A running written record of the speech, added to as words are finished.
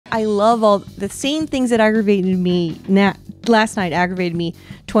I love all the same things that aggravated me last night aggravated me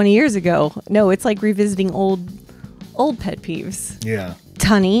 20 years ago. No, it's like revisiting old pet peeves. Yeah.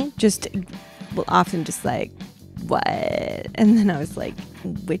 Tunny will often just like, what? And then I was like,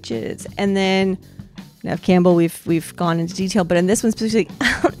 witches. And then now Campbell, we've gone into detail, but in this one specifically,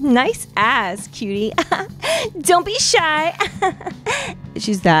 nice ass, cutie. Don't be shy.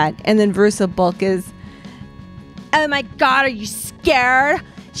 She's that. And then Veruca Bulk is, oh my God, are you scared?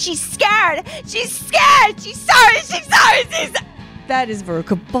 She's scared. She's scared. She's sorry. She's sorry. That is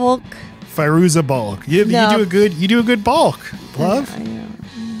Veruca Bulk. Firuza Bulk. You do a good Bulk, love. I know.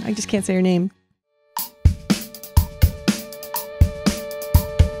 I just can't say her name.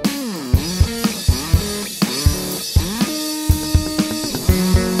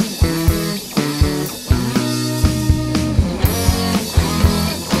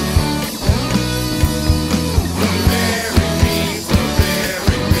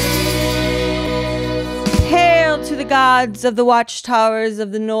 Gods of the watchtowers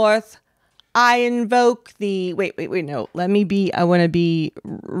of the north, I invoke the wait, no, I want to be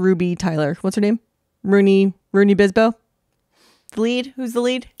Ruby Tyler. What's her name? Rooney Bisbo. The lead? Who's the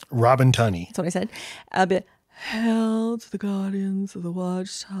lead? Robin Tunney. That's what I said. A bit. Hail to the guardians of the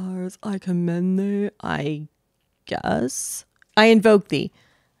watchtowers, I commend thee. I guess I invoke thee.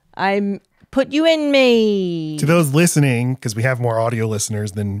 I'm put you in me. To those listening, because we have more audio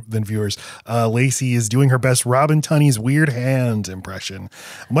listeners than viewers, Laci is doing her best Robin Tunney's weird hand impression.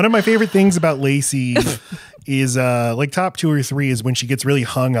 One of my favorite things about Laci is like top 2 or 3 is when she gets really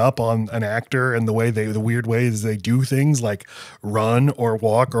hung up on an actor and the weird ways they do things like run or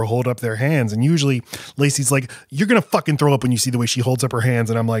walk or hold up their hands. And usually Laci's like, you're going to fucking throw up when you see the way she holds up her hands.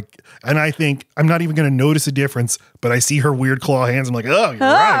 And I'm like, and I think I'm not even going to notice a difference, but I see her weird claw hands. I'm like, oh, you're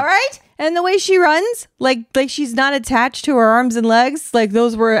right. All right. And the way she runs, like she's not attached to her arms and legs, like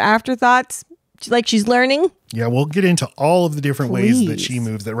those were afterthoughts, like she's learning. Yeah, we'll get into all of the different ways that she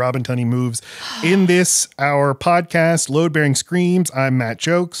moves, that Robin Tunney moves in this, our podcast, Load Bearing Screams. I'm Matt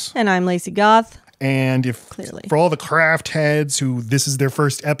Jokes. And I'm Laci Goth. And for all the craft heads who this is their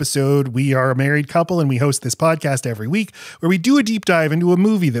first episode, we are a married couple and we host this podcast every week where we do a deep dive into a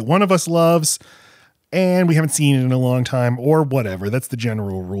movie that one of us loves and we haven't seen it in a long time or whatever. That's the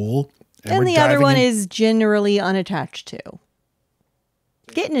general rule. And the other one is generally unattached to.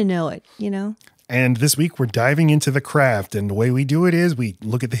 Getting to know it, you know? And this week we're diving into the craft. And the way we do it is we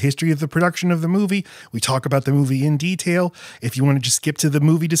look at the history of the production of the movie. We talk about the movie in detail. If you want to just skip to the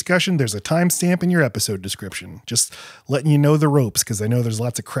movie discussion, there's a timestamp in your episode description. Just letting you know the ropes because I know there's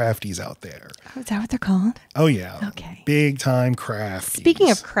lots of crafties out there. Oh, is that what they're called? Oh, yeah. Okay. Big time crafties. Speaking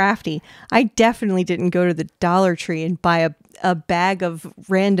of crafty, I definitely didn't go to the Dollar Tree and buy a bag of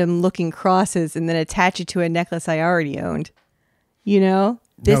random looking crosses and then attach it to a necklace I already owned. You know?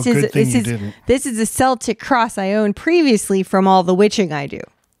 This is a Celtic cross I owned previously from all the witching I do.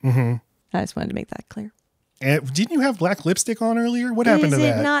 Mm-hmm. I just wanted to make that clear. And didn't you have black lipstick on earlier? What happened to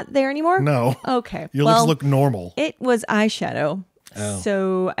that? Is it not there anymore? No. Okay. Your lips look normal. It was eyeshadow. Oh.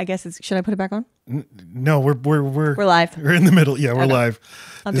 So I guess should I put it back on? No, we're live. We're in the middle. Yeah, we're live.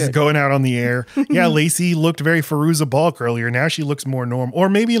 This is going out on the air. Yeah, Laci looked very Firuza Bulk earlier. Now she looks more normal, or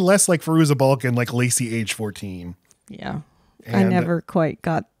maybe less like Firuza Bulk and like Laci age 14. Yeah. And I never quite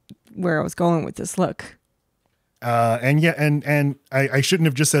got where I was going with this look. And I shouldn't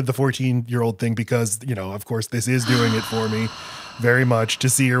have just said the 14-year-old thing because, you know, of course, this is doing it for me very much to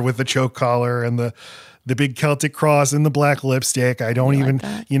see her with the choke collar and the big Celtic cross and the black lipstick. I don't even,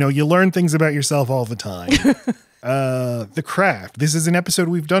 you know, you learn things about yourself all the time. The Craft. This is an episode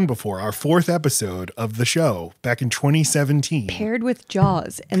we've done before, our 4th episode of the show back in 2017. Paired with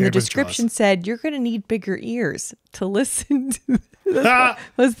Jaws. And the description said, you're going to need bigger ears to listen to. That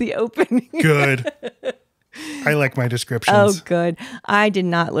was the opening. Good. I like my descriptions. Oh, good. I did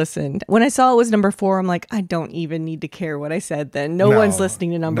not listen. When I saw it was number 4, I'm like, I don't even need to care what I said then. No one's listening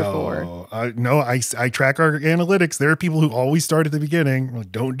to number 4. I track our analytics. There are people who always start at the beginning.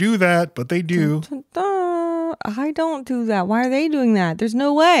 Like, don't do that, but they do. Dun, dun, dun. I don't do that. Why are they doing that? There's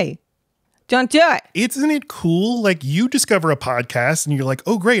no way. Don't do it. Isn't it cool? Like you discover a podcast and you're like,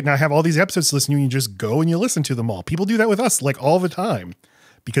 oh, great. Now I have all these episodes to listen to and you just go and you listen to them all. People do that with us like all the time.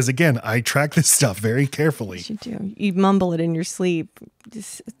 Because again, I track this stuff very carefully. Yes, you do. You mumble it in your sleep.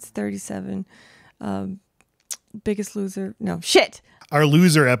 It's 37. Biggest Loser. No, shit. Our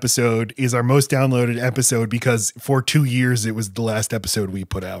loser episode is our most downloaded episode because for 2 years, it was the last episode we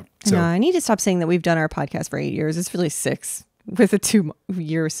put out. So no, I need to stop saying that we've done our podcast for 8 years. It's really 6 with a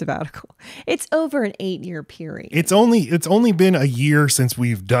 2-year sabbatical. It's over an 8-year period. It's only been a year since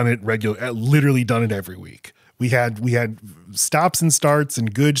we've done it literally done it every week. We had stops and starts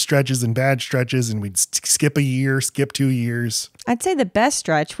and good stretches and bad stretches, and we'd skip a year, skip 2 years. I'd say the best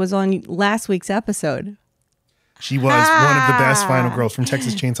stretch was on last week's episode. She was one of the best final girls from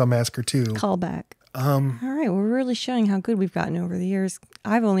Texas Chainsaw Massacre 2. Callback. All right, we're really showing how good we've gotten over the years.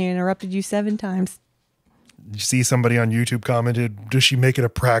 I've only interrupted you 7 times. You see somebody on YouTube commented, does she make it a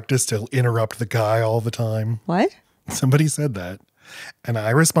practice to interrupt the guy all the time? What? Somebody said that. And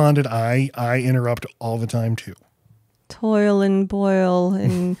I responded, I interrupt all the time too. Toil and boil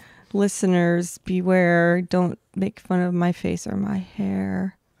and listeners beware. Don't make fun of my face or my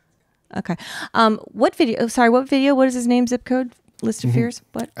hair. Okay. What video? What video? What is his name? Zip code? List of fears?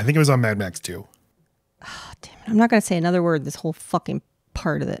 What? I think it was on Mad Max 2. Oh, damn it. I'm not going to say another word this whole fucking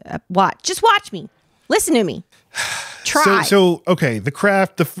part of it. Just watch me. Listen to me. Try. So okay, The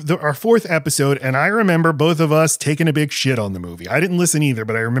Craft, our 4th episode, and I remember both of us taking a big shit on the movie. I didn't listen either,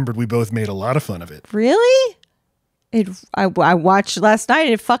 but I remembered we both made a lot of fun of it. Really? I watched last night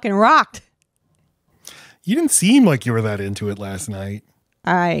and it fucking rocked. You didn't seem like you were that into it last night.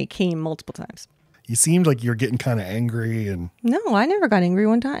 I came multiple times. You seemed like you were getting kind of angry and... No, I never got angry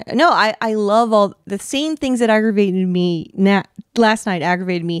one time. No, I love all the same things that aggravated me last night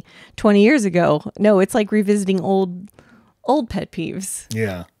aggravated me 20 years ago. No, it's like revisiting old pet peeves.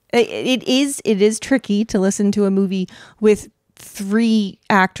 Yeah. It is tricky to listen to a movie with 3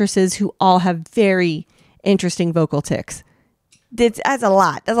 actresses who all have very interesting vocal tics. That's a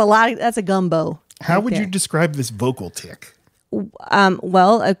lot. That's a gumbo. How would you describe this vocal tic?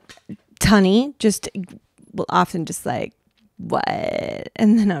 Well, Tunny will often just like, what?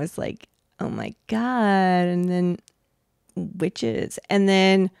 And then I was like, oh my God. And then witches. And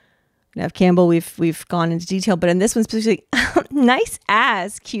then Nev Campbell, we've gone into detail, but in this one specifically, nice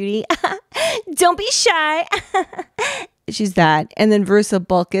ass, cutie. Don't be shy. She's that. And then Veruca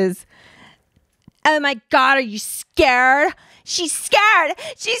Bulk is, oh my God, are you scared? She's scared.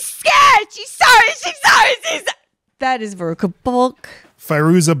 She's scared. She's sorry. She's sorry. That is Veruca Bulk.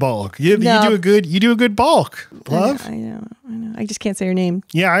 Firuza Balk. You do a good Balk, love. I know. I just can't say her name.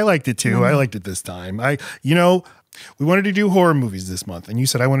 Yeah, I liked it too. Mm-hmm. I liked it this time. We wanted to do horror movies this month, and you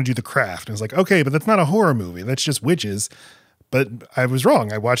said I want to do The Craft. And I was like, okay, but that's not a horror movie. That's just witches. But I was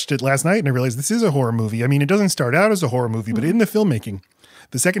wrong. I watched it last night and I realized this is a horror movie. I mean, it doesn't start out as a horror movie, but in the filmmaking,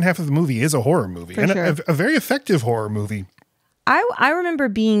 the second half of the movie is a horror movie. For and sure. a very effective horror movie. I remember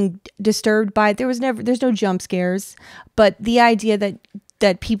being disturbed by there's no jump scares, but the idea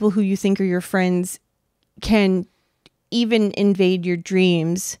that people who you think are your friends can even invade your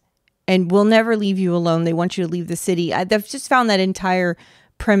dreams and will never leave you alone. They want you to leave the city. I've just found that entire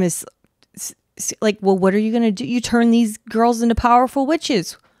premise like, well, what are you going to do? You turn these girls into powerful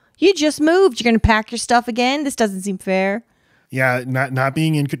witches. You just moved. You're going to pack your stuff again. This doesn't seem fair. Yeah, not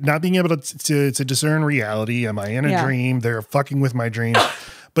being able to discern reality. Am I in a dream? They're fucking with my dreams.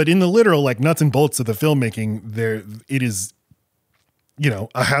 But in the literal, like, nuts and bolts of the filmmaking, it is,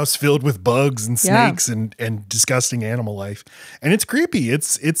 a house filled with bugs and snakes and disgusting animal life, and it's creepy.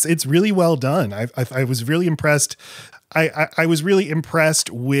 It's really well done. I was really impressed. I was really impressed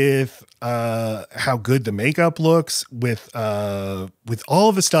with how good the makeup looks, with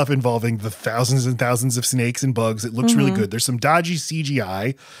all the stuff involving the thousands and thousands of snakes and bugs. It looks really good. There's some dodgy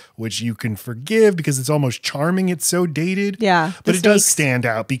CGI, which you can forgive because it's almost charming. It's so dated. Yeah. But it does stand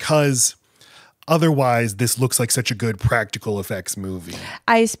out because otherwise this looks like such a good practical effects movie.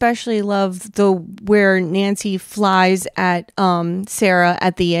 I especially love where Nancy flies at Sarah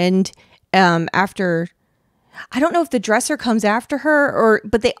at the end after... I don't know if the dresser comes after her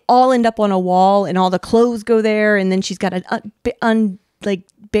but they all end up on a wall and all the clothes go there and then she's got to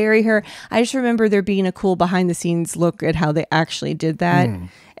bury her. I just remember there being a cool behind the scenes look at how they actually did that.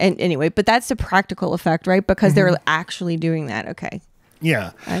 And anyway, but that's the practical effect, right? Because they're actually doing that. Okay.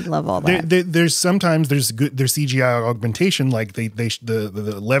 Yeah, I love all that. There's CGI augmentation, like the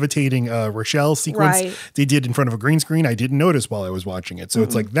levitating Rochelle sequence they did in front of a green screen. I didn't notice while I was watching it, so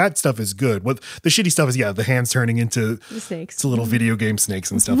it's like that stuff is good. What the shitty stuff is, the hands turning into snakes, to little video game snakes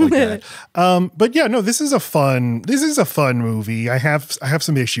and stuff like that. But yeah, no, this is a fun movie. I have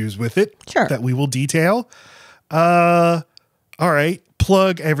some issues with it that we will detail. All right.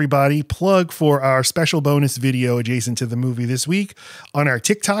 Plug, everybody. Plug for our special bonus video adjacent to the movie this week. On our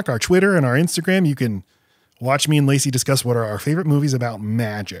TikTok, our Twitter, and our Instagram, you can watch me and Laci discuss what are our favorite movies about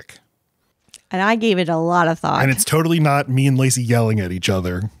magic. And I gave it a lot of thought. And it's totally not me and Laci yelling at each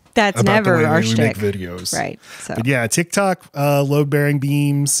other. That's never our We make shtick. videos. Right. So. But yeah, TikTok, load-bearing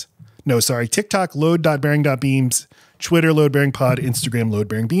beams. No, sorry. TikTok, load.bearing.beams. Twitter, load-bearing-pod. Instagram,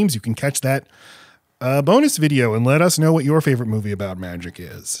 load-bearing-beams. You can catch that bonus video and let us know what your favorite movie about magic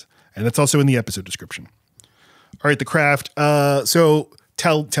is. And it's also in the episode description. All right, The Craft. So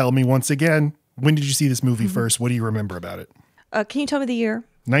tell me once again, when did you see this movie first? What do you remember about it? Can you tell me the year?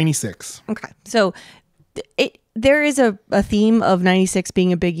 96. Okay. So there is a theme of 96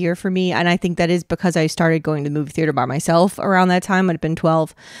 being a big year for me. And I think that is because I started going to the movie theater by myself around that time. I'd been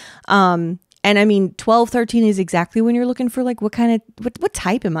 12. And I mean, 12, 13 is exactly when you're looking for like, what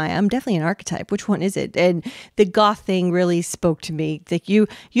type am I? I'm definitely an archetype. Which one is it? And the goth thing really spoke to me. Like you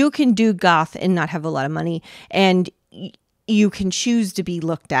can do goth and not have a lot of money, and you can choose to be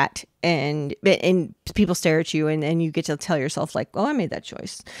looked at, and people stare at you, and you get to tell yourself like, oh, I made that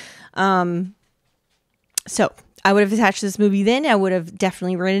choice. So I would have attached this movie then. I would have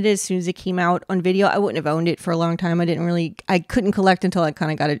definitely rented it as soon as it came out on video. I wouldn't have owned it for a long time. I couldn't collect until I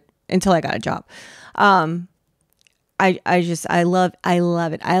kind of got it. Until I got a job. I love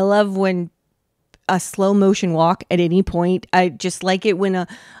it. I love when a slow motion walk at any point. I just like it when a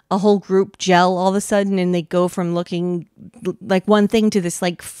whole group gel all of a sudden and they go from looking like one thing to this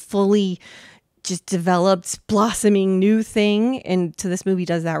like fully just developed blossoming new thing. And so this movie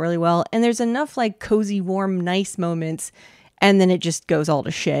does that really well. And there's enough like cozy, warm, nice moments. And then it just goes all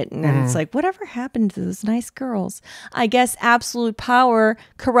to shit. And then it's like, whatever happened to those nice girls? I guess absolute power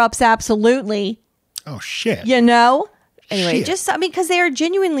corrupts absolutely. Oh, shit. You know? Anyway, Shit. just, I mean, because they are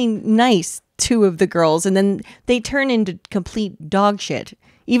genuinely nice, two of the girls. And then they turn into complete dog shit,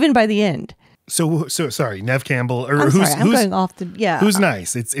 even by the end. So sorry, Nev Campbell. Or I'm who's going off the, yeah. Who's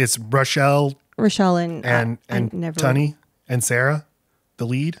nice? It's Rochelle and Tunney and Sarah, the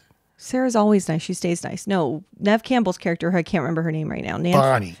lead. Sarah's always nice. She stays nice. No, Nev Campbell's character, I can't remember her name right now.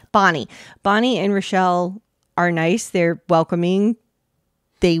 Bonnie and Rochelle are nice. They're welcoming.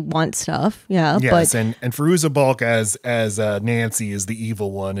 They want stuff. Yeah. Yes, but and Fairuza Balk as Nancy is the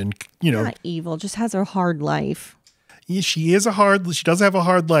evil one, and not evil, just has a hard life. Yeah, she does have a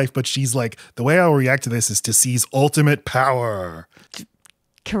hard life, but she's like, the way I'll react to this is to seize ultimate power.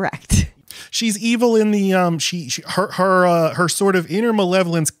 Correct. She's evil in the her sort of inner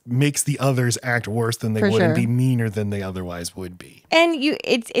malevolence makes the others act worse than they would and be meaner than they otherwise would be. And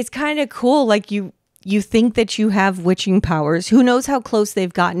it's kind of cool. Like you think that you have witching powers. Who knows how close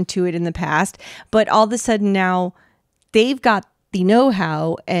they've gotten to it in the past? But all of a sudden now they've got the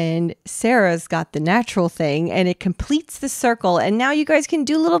know-how and Sarah's got the natural thing, and it completes the circle. And now you guys can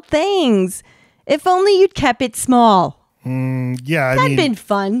do little things. If only you'd kept it small. Yeah, that'd been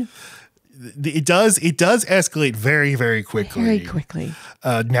fun. It does escalate very, very quickly. Very quickly.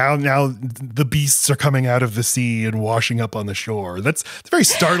 Now the beasts are coming out of the sea and washing up on the shore. That's a very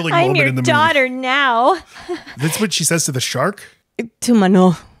startling moment in the movie. I'm your daughter now. That's what she says to the shark?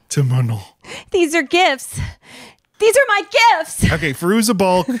 Tumano. These are gifts. These are my gifts. Okay, Fairuza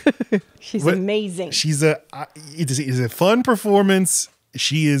Balk. She's amazing. It is a fun performance.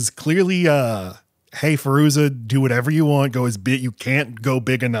 She is clearly, hey, Fairuza, do whatever you want. Go as big. You can't go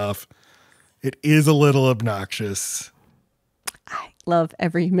big enough. It is a little obnoxious. I love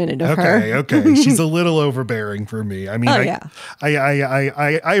every minute of her. Okay. She's a little overbearing for me. I mean,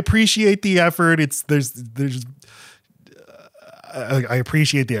 I appreciate the effort. I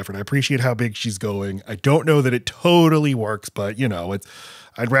appreciate the effort. I appreciate how big she's going. I don't know that it totally works, but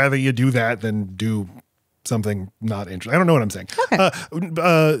I'd rather you do that than do something not interesting. I don't know what I'm saying.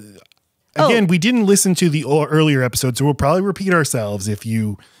 Okay. Again, we didn't listen to the earlier episode, so we'll probably repeat ourselves if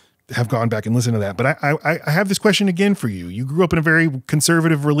you have gone back and listened to that. But I have this question again for you. You grew up in a very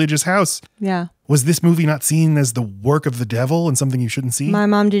conservative religious house. Yeah. Was this movie not seen as the work of the devil and something you shouldn't see? My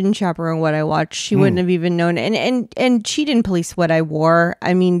mom didn't chaperone what I watched. She wouldn't have even known. And she didn't police what I wore.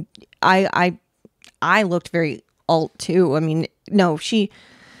 I mean, I looked very alt too. I mean, no,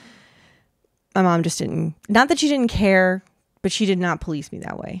 my mom just didn't, not that she didn't care, but she did not police me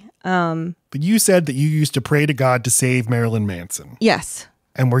that way. But you said that you used to pray to God to save Marilyn Manson. Yes.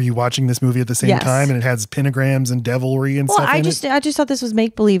 And were you watching this movie at the same time? And it has pentagrams and devilry and stuff in it? I just thought this was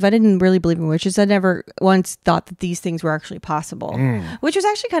make-believe. I didn't really believe in witches. I never once thought that these things were actually possible, which was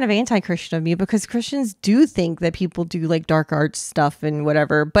actually kind of anti-Christian of me, because Christians do think that people do like dark arts stuff and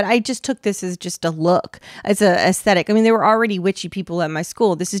whatever. But I just took this as just a look, as an aesthetic. I mean, there were already witchy people at my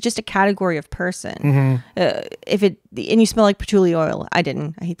school. This is just a category of person. And you smell like patchouli oil. I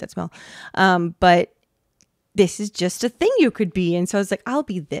didn't. I hate that smell. But this is just a thing you could be. And so I was like, I'll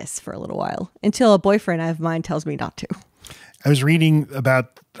be this for a little while until a boyfriend of mine tells me not to. I was reading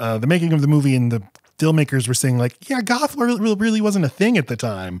about the making of the movie, and the filmmakers were saying like, yeah, goth really wasn't a thing at the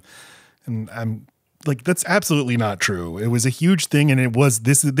time. And like that's absolutely not true. It was a huge thing, and it was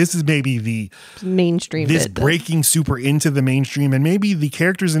this is maybe the mainstream this breaking super into the mainstream, and maybe the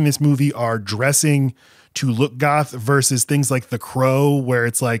characters in this movie are dressing to look goth versus things like The Crow, where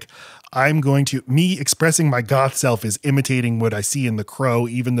it's like me expressing my goth self is imitating what I see in The Crow,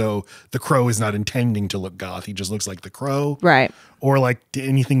 even though The Crow is not intending to look goth. He just looks like The Crow. Right. Or like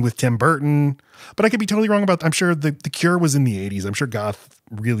anything with Tim Burton. But I could be totally wrong about, I'm sure the Cure was in the 80s. I'm sure goth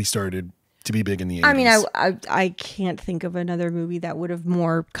really started to be big in the 80s. I mean, I can't think of another movie that would have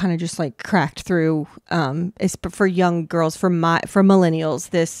more kind of just like cracked through. It's for young girls, for millennials.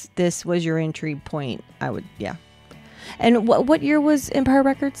 This was your entry point. Yeah. And what year was Empire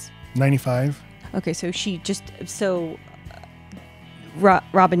Records? 95. Okay, so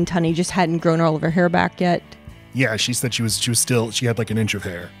Robin Tunney just hadn't grown all of her hair back yet. Yeah, she said she had like an inch of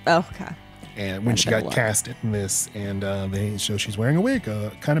hair. Oh, okay. And when she got cast in this, and so she's wearing a wig,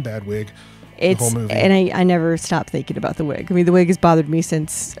 a kind of bad wig. The whole movie. And I never stopped thinking about the wig. I mean, the wig has bothered me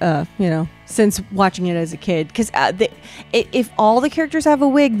since watching it as a kid. Because if all the characters have a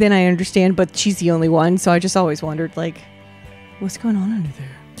wig, then I understand. But she's the only one, so I just always wondered, like, what's going on under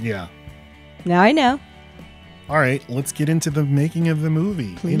there? Yeah. Now I know. All right, let's get into the making of the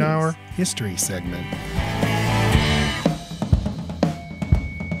movie in our history segment.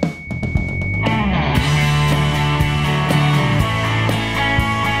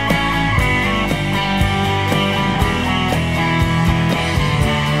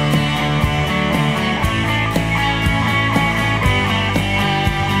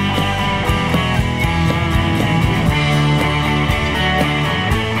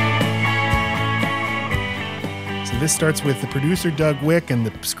 This starts with the producer Doug Wick and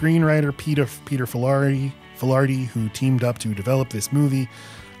the screenwriter Peter Filardi, who teamed up to develop this movie.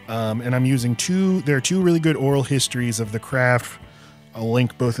 And I'm using there are two really good oral histories of the craft. I'll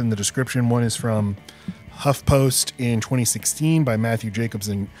link both in the description. One is from HuffPost in 2016 by Matthew Jacobs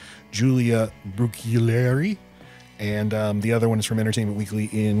and Julia Brucchieri. And the other one is from Entertainment Weekly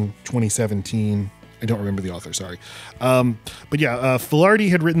in 2017. I don't remember the author, sorry. But yeah,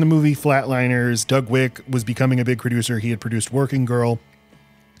 Filardi had written the movie Flatliners. Doug Wick was becoming a big producer. He had produced Working Girl.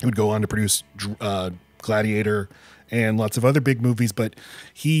 He would go on to produce Gladiator and lots of other big movies. But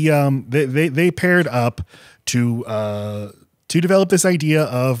they paired up to develop this idea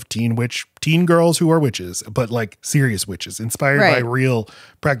of teen girls who are witches, but like serious witches, inspired by real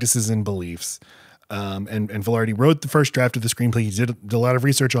practices and beliefs. And Filardi wrote the first draft of the screenplay. He did a lot of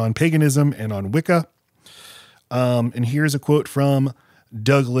research on paganism and on Wicca. And here's a quote from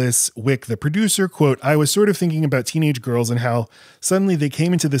Douglas Wick, the producer, quote, "I was sort of thinking about teenage girls and how suddenly they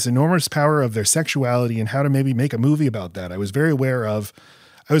came into this enormous power of their sexuality and how to maybe make a movie about that. I was very aware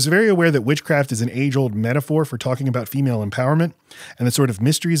that witchcraft is an age-old metaphor for talking about female empowerment and the sort of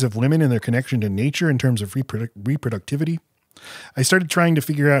mysteries of women and their connection to nature in terms of reproductivity. I started trying to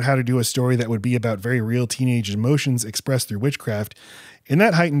figure out how to do a story that would be about very real teenage emotions expressed through witchcraft. In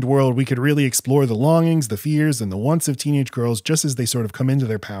that heightened world, we could really explore the longings, the fears, and the wants of teenage girls just as they sort of come into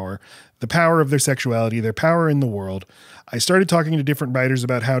their power, the power of their sexuality, their power in the world. I started talking to different writers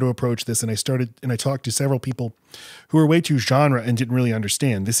about how to approach this, and I talked to several people who were way too genre and didn't really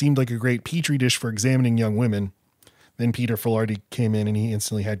understand. This seemed like a great petri dish for examining young women. Then Peter Filardi came in, and he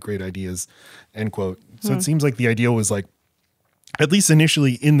instantly had great ideas," end quote. So it seems like the idea was like, at least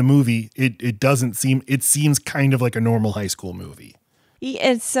initially in the movie, it seems kind of like a normal high school movie.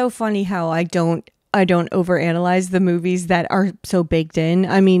 It's so funny how I don't overanalyze the movies that are so baked in.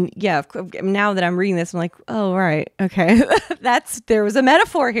 I mean, yeah, now that I'm reading this, I'm like, oh, right. Okay. There was a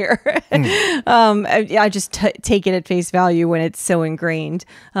metaphor here. I just take it at face value when it's so ingrained.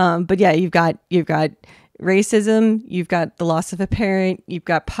 But yeah, you've got racism, you've got the loss of a parent, you've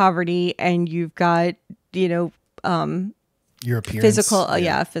got poverty, and you've got, your appearance.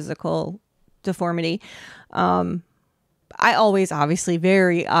 Physical deformity. I always obviously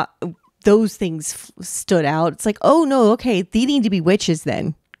those things stood out. It's like, oh no, okay, they need to be witches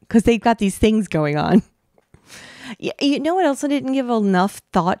then, because they've got these things going on. You know what else I didn't give enough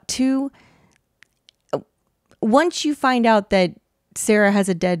thought to? Once you find out that Sarah has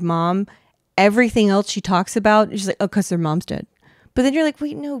a dead mom, everything else she talks about, she's like, oh, because their mom's dead. But then you're like,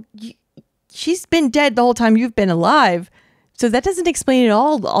 wait, no, she's been dead the whole time you've been alive. So that doesn't explain at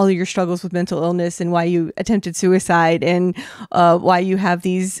all your struggles with mental illness and why you attempted suicide and why you have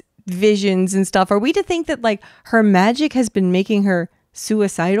these visions and stuff. Are we to think that like her magic has been making her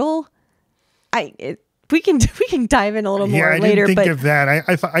suicidal? we can dive in a little more I later. didn't think But of that.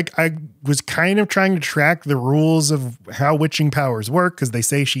 I thought I was kind of trying to track the rules of how witching powers work, because they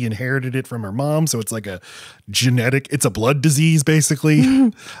say she inherited it from her mom, so it's like a genetic, it's a blood disease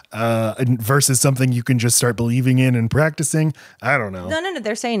basically, versus something you can just start believing in and practicing. I don't know. no,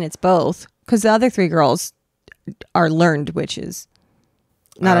 they're saying it's both, because the other three girls are learned witches,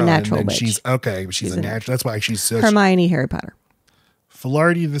 not a natural witch. She's a natural. That's why she's so Hermione, Harry Potter.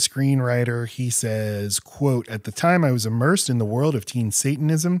 Filardi, the screenwriter, he says, quote, "At the time I was immersed in the world of teen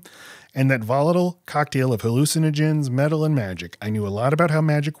Satanism and that volatile cocktail of hallucinogens, metal, and magic. I knew a lot about how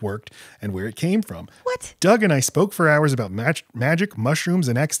magic worked and where it came from. What? Doug and I spoke for hours about magic, mushrooms,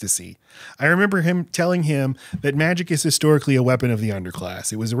 and ecstasy. I remember him telling him that magic is historically a weapon of the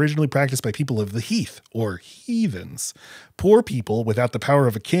underclass. It was originally practiced by people of the heath, or heathens. Poor people without the power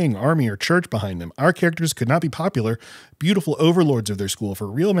of a king, army, or church behind them. Our characters could not be popular, beautiful overlords of their school. For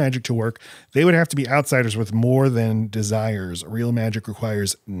real magic to work, they would have to be outsiders with more than desires. Real magic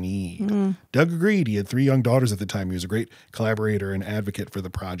requires need." Doug agreed. He had 3 young daughters at the time. He was a great collaborator and advocate for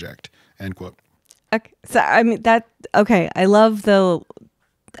the project. End quote. Okay, so I mean that. Okay, I love the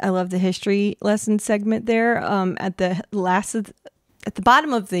history lesson segment there. At the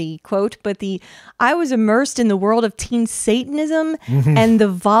bottom of the quote, but I was immersed in the world of teen Satanism and the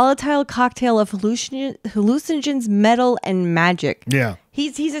volatile cocktail of hallucinogens, metal, and magic. Yeah.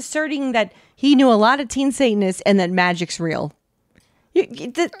 He's asserting that he knew a lot of teen Satanists and that magic's real.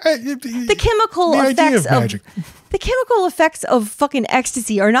 The chemical effects of magic. The chemical effects of fucking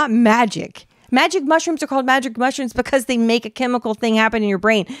ecstasy are not magic. Magic mushrooms are called magic mushrooms because they make a chemical thing happen in your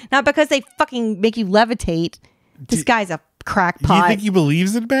brain, not because they fucking make you levitate. This guy's a crackpot. You think he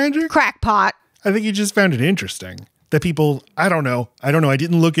believes in magic? Crackpot. I think he just found it interesting that people, I don't know. I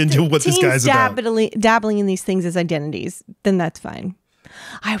didn't look into what this guy's about. Dabbling in these things as identities, then that's fine.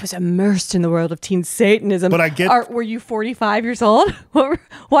 I was immersed in the world of teen Satanism. But I get... Were you 45 years old?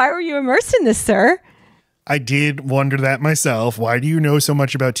 Why were you immersed in this, sir? I did wonder that myself. Why do you know so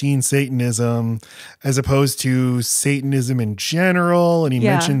much about teen Satanism as opposed to Satanism in general? And he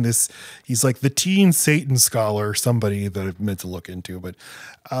mentioned this, he's like the teen Satan scholar, somebody that I've meant to look into. But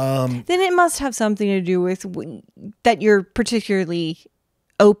then it must have something to do with that you're particularly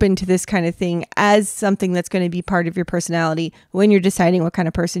open to this kind of thing as something that's going to be part of your personality when you're deciding what kind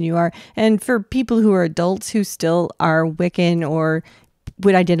of person you are. And for people who are adults who still are Wiccan or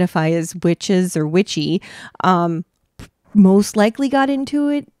would identify as witches or witchy, most likely got into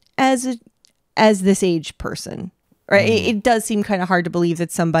it as this age person, right? It does seem kind of hard to believe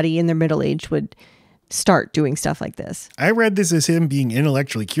that somebody in their middle age would start doing stuff like this. I read this as him being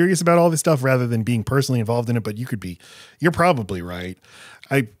intellectually curious about all this stuff rather than being personally involved in it, but you're probably right.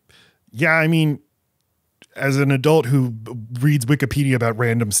 I mean, as an adult who reads Wikipedia about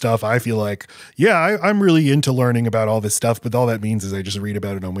random stuff, I feel like, I'm really into learning about all this stuff, but all that means is I just read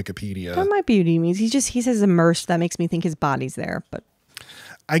about it on Wikipedia. That might be what he means. He says immersed. That makes me think his body's there, but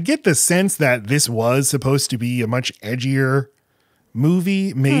I get the sense that this was supposed to be a much edgier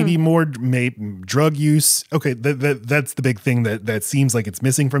movie, maybe more drug use. Okay, that's the big thing that seems like it's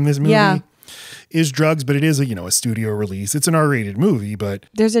missing from this movie. Is drugs, but it is a studio release. It's an R-rated movie, but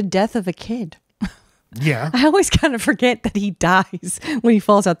there's a death of a kid. Yeah. I always kind of forget that he dies when he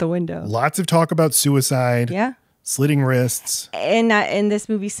falls out the window. Lots of talk about suicide. Yeah. Slitting wrists. And this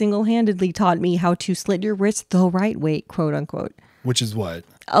movie single-handedly taught me how to slit your wrist the right way, quote unquote. Which is what?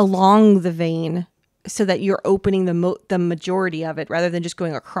 Along the vein, so that you're opening the majority of it rather than just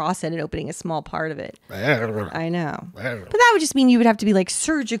going across it and opening a small part of it. I know. But that would just mean you would have to be like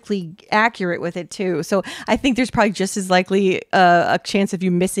surgically accurate with it too. So I think there's probably just as likely a chance of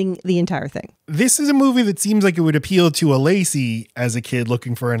you missing the entire thing. This is a movie that seems like it would appeal to a Laci as a kid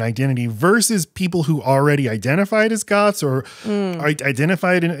looking for an identity versus people who already identified as goths or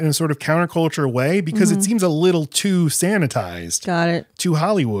identified in a sort of counterculture way, because it seems a little too sanitized. Got it. Too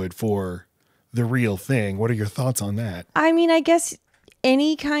Hollywood for the real thing. What are your thoughts on that? I mean, I guess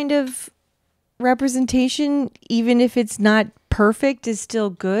any kind of representation, even if it's not perfect, is still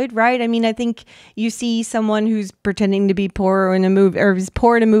good, right? I mean, I think you see someone who's pretending to be poor in a movie, or is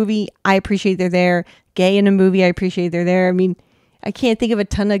poor in a movie, I appreciate they're there. Gay in a movie, I appreciate they're there. I mean, I can't think of a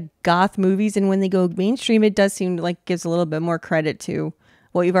ton of goth movies, and when they go mainstream, it does seem like gives a little bit more credit to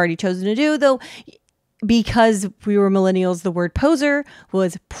what you've already chosen to do, though. Because we were millennials, the word poser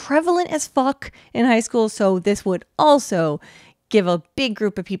was prevalent as fuck in high school. So this would also give a big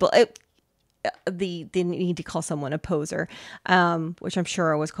group of people the need to call someone a poser, which I'm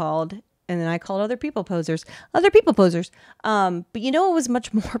sure I was called. And then I called other people posers. But it was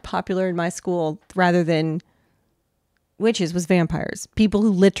much more popular in my school rather than witches was vampires. People who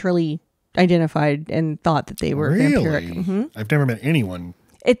literally identified and thought that they were vampiric. Really? I've never met anyone.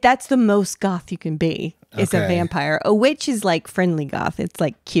 That's the most goth you can be. Is a Okay. vampire. A witch is like friendly goth. It's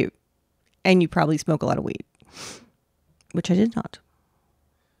like cute, and you probably smoke a lot of weed, which I did not.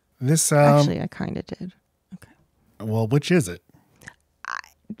 This Actually, I kind of did. Okay. well, which is it?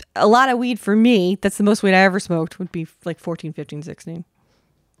 A lot of weed for me. That's the most weed I ever smoked. Would be like 14, 15, 16.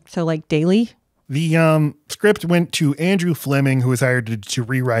 So like daily. The script went to Andrew Fleming, who was hired to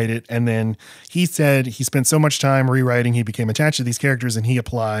rewrite it. And then he said he spent so much time rewriting, he became attached to these characters and he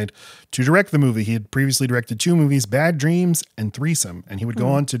applied to direct the movie. He had previously directed 2 movies, Bad Dreams and Threesome. And he would go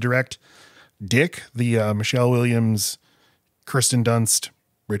on to direct Dick, the Michelle Williams, Kirsten Dunst,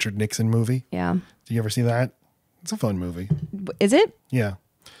 Richard Nixon movie. Yeah. Did you ever see that? It's a fun movie. Is it? Yeah.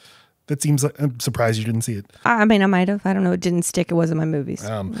 That seems like, I'm surprised you didn't see it. I mean, I might have. I don't know. It didn't stick. It wasn't my movies.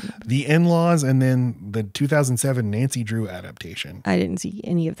 The In-Laws and then the 2007 Nancy Drew adaptation. I didn't see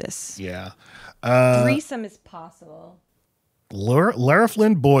any of this. Yeah. Threesome is possible. Lara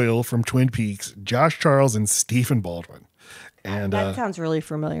Flynn Boyle from Twin Peaks, Josh Charles, and Stephen Baldwin. And That sounds really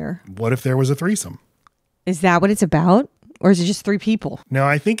familiar. what if there was a threesome? Is that what it's about? Or is it just 3 people? No,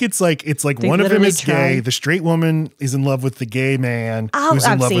 I think it's like They one of them literally is gay. tried. The straight woman is in love with the gay man Oh, who's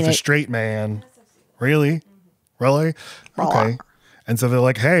in I've love seen with the it. straight man. Really? Really? Okay. And so they're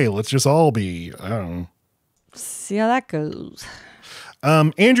like, hey, let's just all be, I don't know. See how that goes.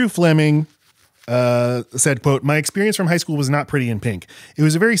 Andrew Fleming said, quote, "My experience from high school was not Pretty in Pink. It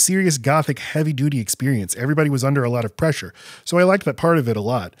was a very serious, gothic, heavy-duty experience. Everybody was under a lot of pressure. So I liked that part of it a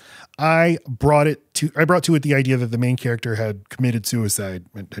lot. I brought to it the idea that the main character had committed suicide,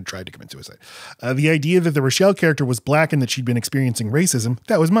 had tried to commit suicide. The idea that the Rochelle character was black and that she'd been experiencing racism,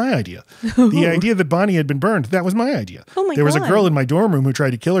 that was my idea. The idea that Bonnie had been burned, that was my idea. Oh my There was a God. girl in my dorm room who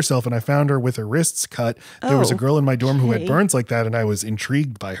tried to kill herself and I found her with her wrists cut. There was a girl in my dorm who had okay. burns like that and I was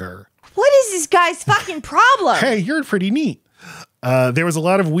intrigued by her. What is this guy's fucking problem? Hey, you're pretty neat. There was a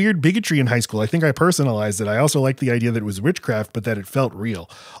lot of weird bigotry in high school. I think I personalized it. I also liked the idea that it was witchcraft, but that it felt real.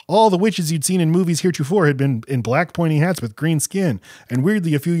 All the witches you'd seen in movies heretofore had been in black pointy hats with green skin. And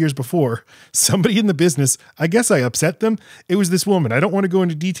weirdly, a few years before, somebody in the business, I guess I upset them. It was this woman. I don't want to go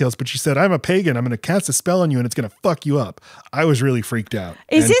into details, but she said, I'm a pagan. I'm going to cast a spell on you and it's going to fuck you up. I was really freaked out.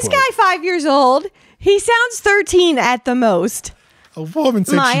 Is End this quote. guy 5 years old? He sounds 13 at the most. A woman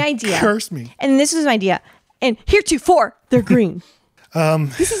said My she idea. cursed me. And this was my idea. And heretofore, they're green.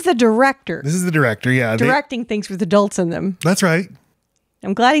 This is the director This is the director. Yeah. directing things with adults in them. That's right.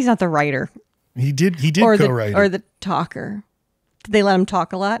 I'm glad he's not the writer He did or co-write or it the talker. Did they let him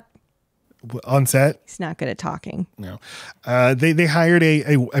talk a lot? on set. He's not good at talking. No, they hired a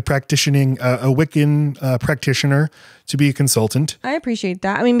Wiccan practitioner to be a consultant. I appreciate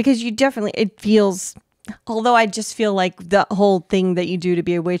that. I mean, because you definitely, it feels, although I just feel like the whole thing that you do to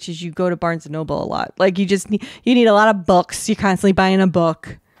be a witch is you go to Barnes and Noble a lot. Like you need a lot of books. You're constantly buying a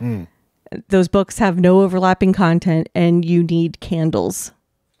book. Those books have no overlapping content and you need candles.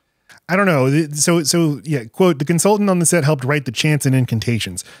 I don't know. So yeah, quote, the consultant on the set helped write the chants and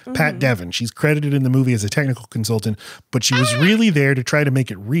incantations. Pat Devon. She's credited in the movie as a technical consultant, but she was really there to try to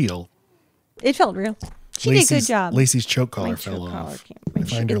make it real. It felt real. She did a good job. Lacey's choke collar My fell choke collar off. can't- I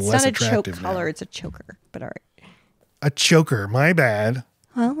find her it's less not a choke attractive collar, now. it's a choker. But all right. A choker. My bad.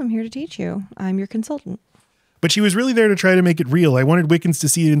 Well, I'm here to teach you. I'm your consultant. But she was really there to try to make it real. I wanted Wiccans to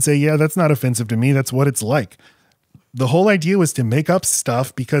see it and say, yeah, that's not offensive to me. That's what it's like. The whole idea was to make up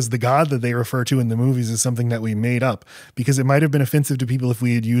stuff because the God that they refer to in the movies is something that we made up, because it might have been offensive to people if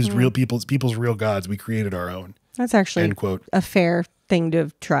we had used real people's real gods. We created our own. That's actually End quote. a fair thing to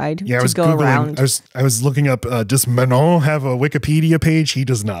have tried Yeah, I to was go Googling. around. I was looking up. Does Manon have a Wikipedia page? He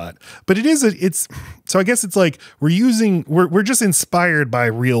does not. But it's so I guess it's like we're just inspired by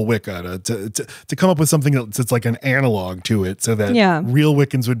real Wicca to come up with something that's like an analog to it, so that real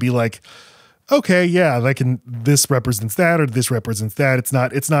Wiccans would be like, okay, yeah, this represents that or this represents that. It's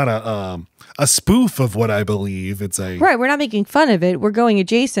not a spoof of what I believe. It's a Right, we're not making fun of it. We're going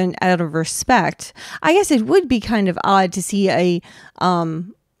adjacent out of respect. I guess it would be kind of odd to see an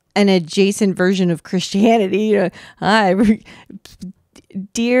adjacent version of Christianity. You know, hi,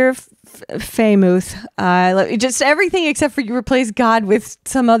 dear Famuth, just everything except for you replace God with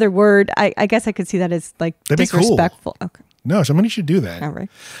some other word. I guess I could see that as like That'd be cool. disrespectful. Okay. No, somebody should do that. All right.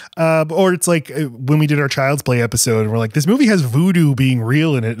 Or it's like when we did our Child's Play episode and we're like, this movie has voodoo being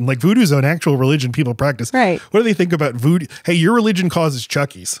real in it. And like voodoo's an actual religion people practice. Right. What do they think about voodoo? Hey, your religion causes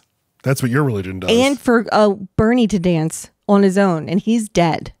Chucky's. That's what your religion does. And for Bernie to dance on his own, and he's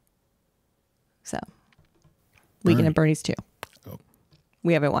dead. So, Weekend at Bernie's too. Oh.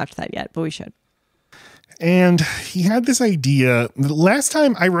 We haven't watched that yet, but we should. And he had this idea. Last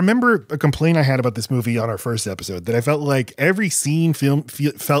time, I remember a complaint I had about this movie on our first episode, that I felt like every scene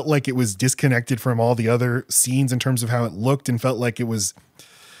felt like it was disconnected from all the other scenes in terms of how it looked, and felt like it was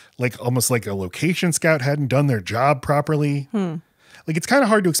like almost like a location scout hadn't done their job properly. Like, it's kind of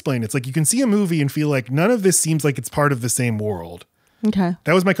hard to explain. It's like you can see a movie and feel like none of this seems like it's part of the same world. Okay.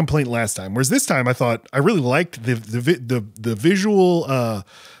 That was my complaint last time. Whereas this time I thought I really liked the visual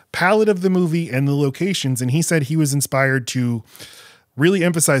palette of the movie and the locations. And he said he was inspired to really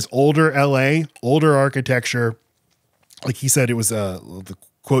emphasize older LA, older architecture. Like he said, it was the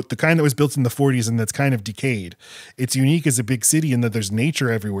quote, the kind that was built in the 40s and that's kind of decayed. It's unique as a big city in that there's nature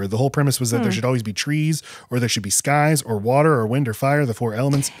everywhere. The whole premise was that there should always be trees, or there should be skies or water or wind or fire, the four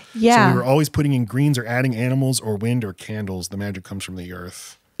elements. Yeah. So we were always putting in greens or adding animals or wind or candles. The magic comes from the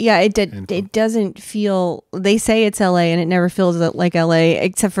earth. Yeah, it doesn't feel, they say it's LA and it never feels like LA,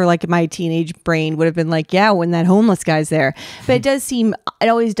 except for like my teenage brain would have been like, yeah, when that homeless guy's there. But it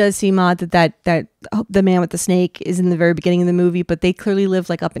always does seem odd that the man with the snake is in the very beginning of the movie, but they clearly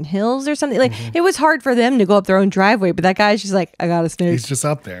live like up in hills or something. Like it was hard for them to go up their own driveway, but that guy's just like, I got a snake. He's just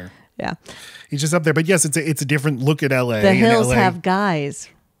up there. Yeah. He's just up there. But yes, it's a different look at LA. The hills have guys.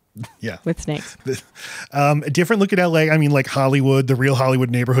 Yeah. With snakes. A different look at LA. I mean, like Hollywood, the real Hollywood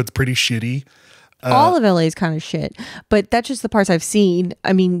neighborhood's pretty shitty. All of LA is kind of shit, but that's just the parts I've seen.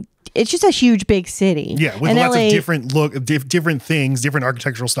 I mean, it's just a huge, big city. Yeah, with lots of different different things, different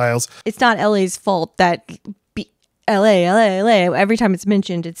architectural styles. It's not LA's fault that LA. Every time it's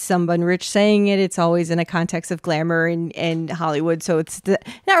mentioned, it's someone rich saying it. It's always in a context of glamour and Hollywood. So it's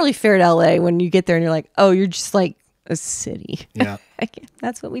not really fair to LA when you get there and you're like, oh, you're just like a city. Yeah.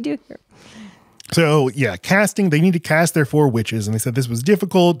 That's what we do here. So yeah, casting, they need to cast their four witches, and they said this was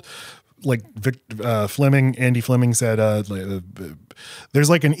difficult. Like Andy Fleming said, there's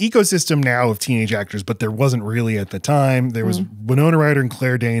like an ecosystem now of teenage actors, but there wasn't really at the time. There was Winona Ryder and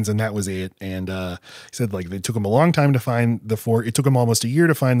Claire Danes, and that was it. And he said like it took him a long time to find the four. It took him almost a year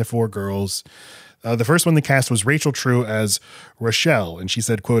to find the four girls. The first one they cast was Rachel True as Rochelle. And she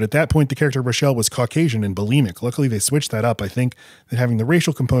said, quote, at that point, the character Rochelle was Caucasian and bulimic. Luckily, they switched that up. I think that having the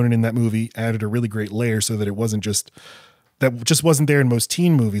racial component in that movie added a really great layer so that it wasn't just, that just wasn't there in most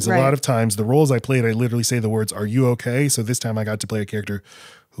teen movies. Right. A lot of times, the roles I played, I literally say the words, are you okay? So this time I got to play a character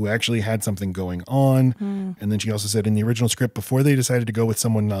who actually had something going on. And then she also said in the original script, before they decided to go with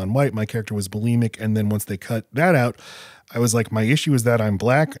someone non-white, my character was bulimic. And then once they cut that out, I was like, my issue is that I'm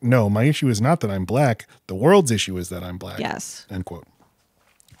black. No, my issue is not that I'm black. The world's issue is that I'm black. Yes. End quote.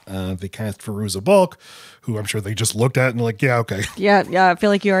 They cast Fairuza Balk, who I'm sure they just looked at and like, yeah, okay. Yeah. I feel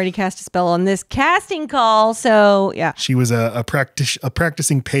like you already cast a spell on this casting call. So yeah. She was a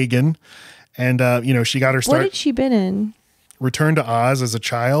practicing pagan. And, she got her start. What had she been in? Return to Oz as a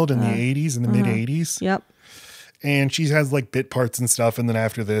child in the 80s, in the mid 80s. Yep. And she has like bit parts and stuff. And then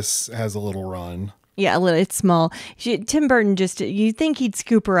after this has a little run. Yeah, it's small. Tim Burton you think he'd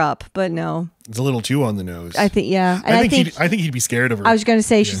scoop her up, but no. It's a little too on the nose. I think, yeah. And I think he'd be scared of her. I was going to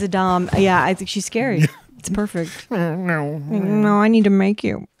say she's a dom. Yeah, I think she's scary. Yeah. It's perfect. No, I need to make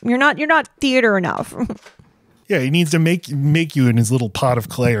you. You're not theater enough. Yeah, he needs to make you in his little pot of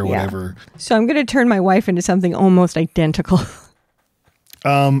clay or whatever. So I'm going to turn my wife into something almost identical.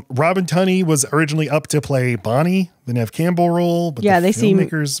 Robin Tunney was originally up to play Bonnie, the Neve Campbell role, but the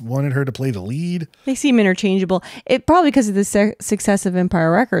filmmakers wanted her to play the lead. They seem interchangeable. It probably because of the success of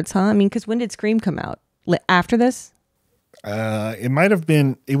Empire Records, huh? I mean, because when did Scream come out? After this? It might have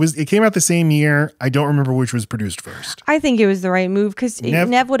been. It came out the same year. I don't remember which was produced first. I think it was the right move because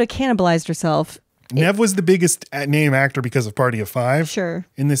Neve would have cannibalized herself. Neve was the biggest name actor because of Party of Five. Sure.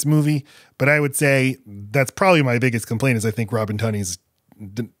 In this movie, but I would say that's probably my biggest complaint is I think Robin Tunney's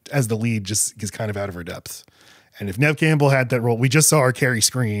as the lead just is kind of out of her depth. And if Neve Campbell had that role, we just saw her carry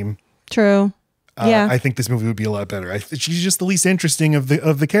Scream. True. Yeah. I think this movie would be a lot better. She's just the least interesting of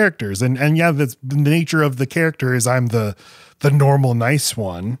the characters. And yeah, the nature of the character is I'm the normal nice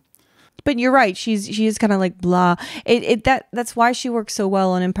one. But you're right. She is kind of like blah. That's why she works so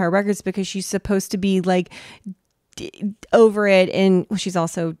well on Empire Records, because she's supposed to be like over it, and she's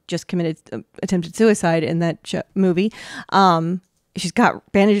also just committed attempted suicide in that movie. She's got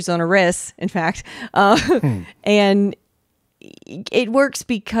bandages on her wrists, in fact, and it works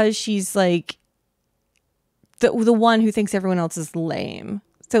because she's like the one who thinks everyone else is lame.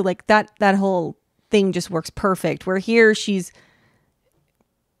 So like that whole thing just works perfect. Where here she's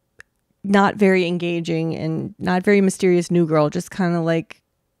not very engaging and not very mysterious new girl, just kind of like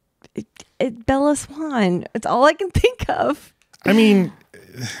Bella Swan. It's all I can think of. I mean,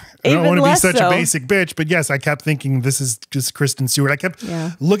 I don't Even want to be less such so. a basic bitch, but yes, I kept thinking this is just Kristen Stewart. I kept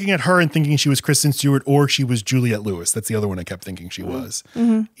looking at her and thinking she was Kristen Stewart or she was Juliette Lewis. That's the other one I kept thinking she was.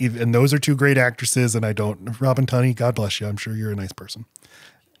 And those are two great actresses. And Robin Tunney, God bless you. I'm sure you're a nice person.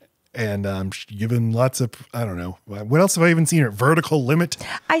 And given lots of, I don't know, what else have I even seen her? Vertical Limit.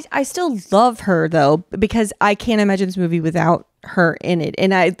 I still love her though, because I can't imagine this movie without her in it.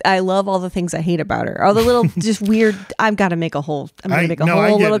 And I love all the things I hate about her. All the little just weird, I'm going to make a whole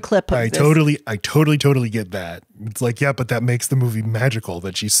little clip of I this. totally get that. It's like, yeah, but that makes the movie magical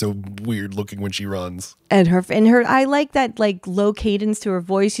that she's so weird looking when she runs. And her, I like that like low cadence to her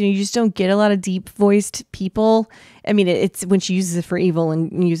voice. You just don't get a lot of deep voiced people. I mean, it's when she uses it for evil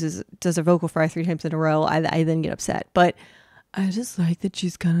and does a vocal fry 3 times in a row, I then get upset. But I just like that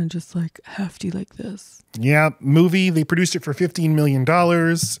she's kind of just like hefty like this. Yeah, movie. They produced it for $15 million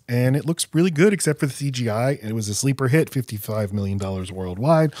and it looks really good except for the CGI. It was a sleeper hit, $55 million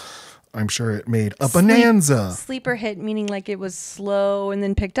worldwide. I'm sure it made a bonanza. Sleeper hit meaning like it was slow and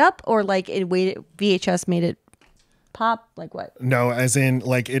then picked up, or like it waited, VHS made it pop, like what? No, as in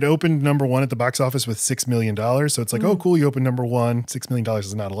like it opened number 1 at the box office with $6 million. So it's like, oh, cool, you opened number 1. $6 million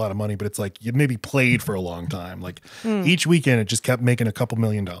is not a lot of money, but it's like you maybe played for a long time. Like each weekend, it just kept making a couple $1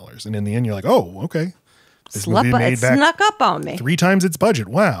 million. And in the end, you're like, oh, okay. This movie made back snuck up on me. 3 times its budget.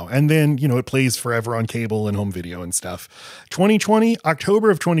 Wow. And then, it plays forever on cable and home video and stuff. 2020,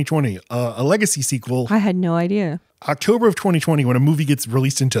 October of 2020, a legacy sequel. I had no idea. October of 2020, when a movie gets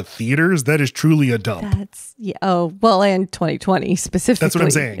released into theaters, that is truly a dump. That's, yeah. Oh, well, and 2020 specifically. That's what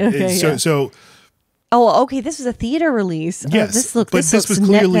I'm saying. Okay, so oh, okay. This was a theater release. Yes, this but looks this was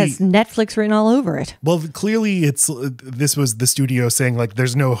clearly has Netflix written all over it. Well, clearly this was the studio saying like,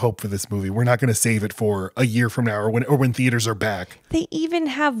 there's no hope for this movie. We're not going to save it for a year from now or when theaters are back. They even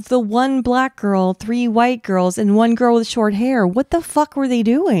have the 1 black girl, 3 white girls, and 1 girl with short hair. What the fuck were they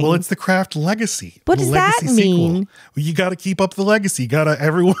doing? Well, it's the Craft legacy. What does that mean? Well, you got to keep up the legacy.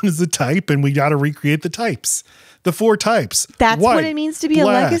 Everyone is a type, and we got to recreate the types. The 4 types. That's White, what it means to be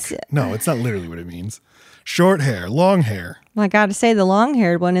black. a legacy. No, it's not literally what it means. Short hair, long hair. Well, I got to say, the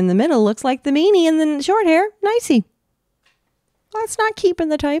long-haired one in the middle looks like the meanie, and then short hair, nicey. Well, that's not keeping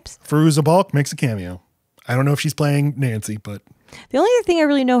the types. Fairuza Balk makes a cameo. I don't know if she's playing Nancy, but the only other thing I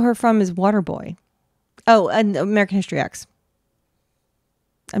really know her from is Waterboy. Oh, and American History X.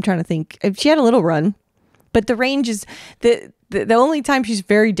 I'm trying to think. She had a little run, but the range is the only time she's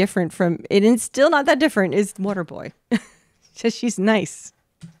very different from it, and still not that different, is Waterboy. Just she's nice.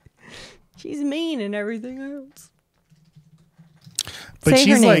 She's mean and everything else. But say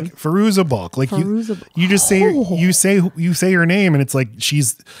she's her like name. Fairuza Balk. Like you just say you say her name, and it's like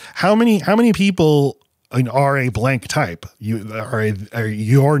she's how many people are a blank type? You are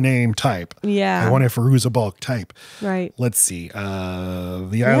your name type. Yeah, I want a Fairuza Balk type. Right. Let's see.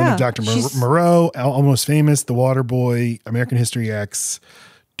 The Island of Dr. Moreau, Almost Famous, The Waterboy, American History X,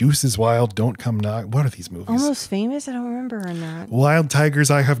 Deuce is Wild, Don't Come Knock. What are these movies? Almost Famous? I don't remember her in that. Wild Tigers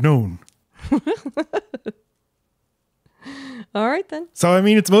I Have Known. All right then. So I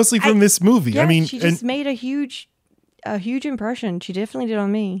mean, it's mostly from this movie. Yeah, I mean, she just made a huge impression. She definitely did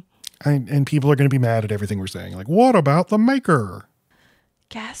on me. And people are going to be mad at everything we're saying. Like, what about the maker?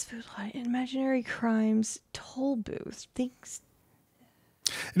 Gas food line, imaginary crimes, toll booth, things.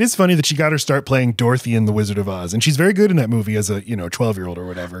 It is funny that she got her start playing Dorothy in The Wizard of Oz, and she's very good in that movie as a 12-year-old or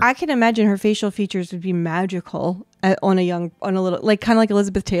whatever. I can imagine her facial features would be magical on a little, like kind of like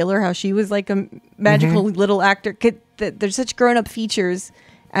Elizabeth Taylor, how she was like a magical little actor. There's such grown-up features,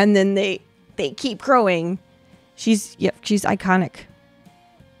 and then they keep growing. She's iconic.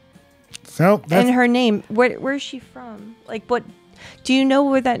 So and her name, where's she from? Like, what? Do you know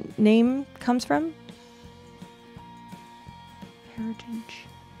where that name comes from? Heritage.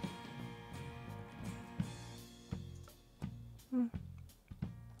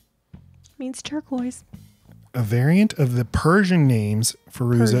 Means turquoise. A variant of the Persian names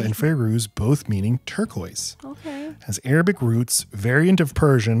Fairuza and Fairuz, both meaning turquoise. Okay. Has Arabic roots, variant of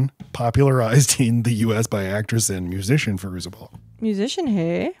Persian, popularized in the U.S. by actress and musician Fairuza Balk. Musician,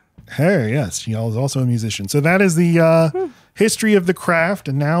 hey? Hey, yes, she is also a musician. So that is the history of the craft,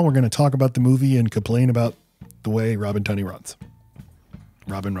 and now we're going to talk about the movie and complain about the way Robin Tunney runs.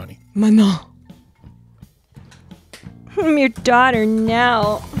 Robin Runny. Manon. I'm your daughter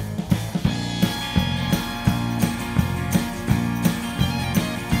now.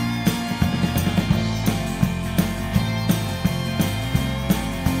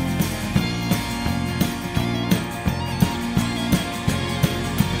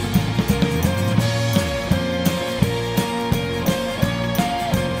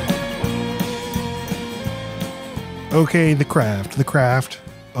 Okay, The Craft. The Craft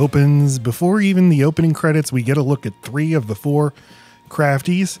opens before even the opening credits. We get a look at 3 of the 4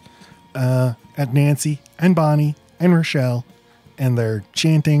 crafties, at Nancy and Bonnie and Rochelle, and they're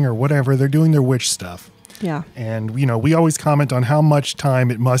chanting or whatever. They're doing their witch stuff. Yeah. And, we always comment on how much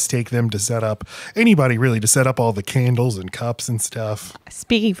time it must take them to set up, anybody really, to set up all the candles and cups and stuff.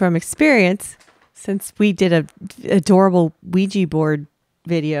 Speaking from experience, since we did a adorable Ouija board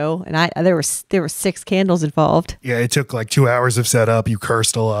video, and there were 6 candles involved. Yeah, it took like 2 hours of setup. You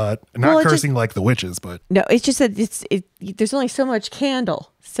cursed a lot. Not cursing like the witches, but no, it's just that there's only so much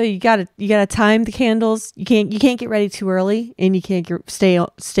candle, so you gotta time the candles. You can't get ready too early, and you can't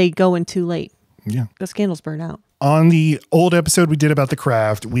stay going too late. Yeah, those candles burn out. On the old episode we did about The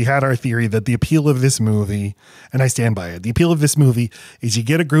Craft, we had our theory that the appeal of this movie, and I stand by it, the appeal of this movie is you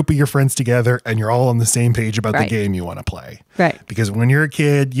get a group of your friends together and you're all on the same page about the game you want to play. Right. Because when you're a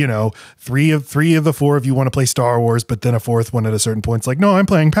kid, 3 of the 4 of you want to play Star Wars, but then a 4th one at a certain point is like, no, I'm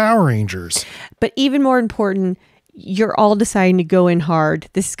playing Power Rangers. But even more important, you're all deciding to go in hard.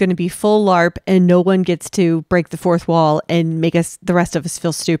 This is going to be full LARP, and no one gets to break the 4th wall and make the rest of us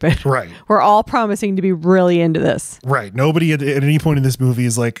feel stupid. Right. We're all promising to be really into this. Right. Nobody at any point in this movie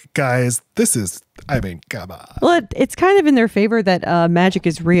is like, guys, come on. Well, it's kind of in their favor that magic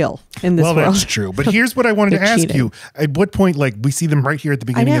is real in this world. Well, that's true. But here's what I wanted to ask you. At what point, we see them right here at the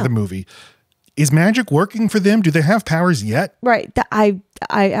beginning of the movie. Is magic working for them? Do they have powers yet? Right. I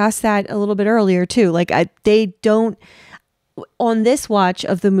asked that a little bit earlier too. They don't. On this watch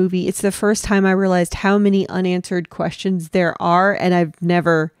of the movie, it's the first time I realized how many unanswered questions there are, and I've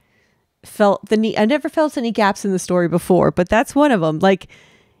never felt any gaps in the story before. But that's one of them.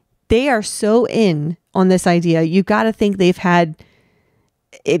 They are so in on this idea. You got to think they've had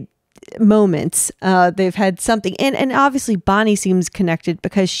moments. They've had something, and obviously Bonnie seems connected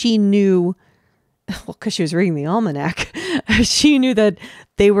because she knew. Well, because she was reading the almanac, she knew that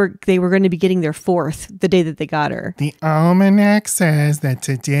they were going to be getting their 4th the day that they got her. The almanac says that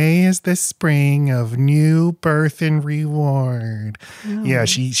today is the spring of new birth and reward. Oh. Yeah,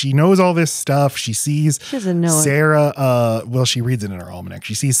 she knows all this stuff. She doesn't know Sarah. She reads it in her almanac.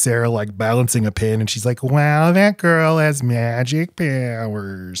 She sees Sarah balancing a pin, and she's like, "Wow, that girl has magic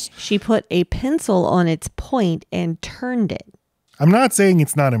powers." She put a pencil on its point and turned it. I'm not saying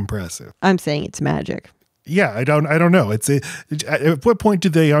it's not impressive. I'm saying it's magic. Yeah, I don't know. At what point do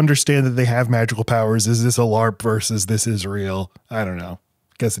they understand that they have magical powers? Is this a LARP versus this is real? I don't know.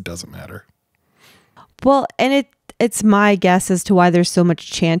 Guess it doesn't matter. Well, and it's my guess as to why there's so much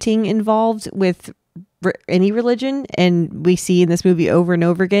chanting involved with any religion, and we see in this movie over and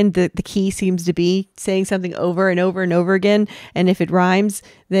over again the key seems to be saying something over and over and over again, and if it rhymes,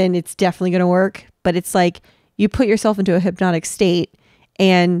 then it's definitely going to work. But it's like you put yourself into a hypnotic state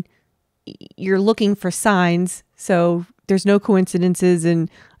and you're looking for signs. So there's no coincidences. And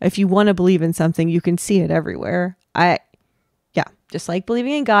if you want to believe in something, you can see it everywhere. Just like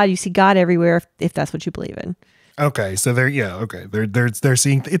believing in God, you see God everywhere if that's what you believe in. Okay. So they're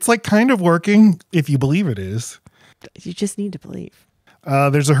seeing, it's kind of working if you believe it is. You just need to believe.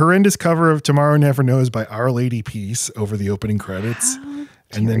 There's a horrendous cover of Tomorrow Never Knows by Our Lady Peace over the opening credits.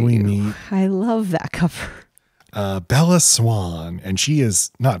 And then we meet. I love that cover. Bella Swan, and she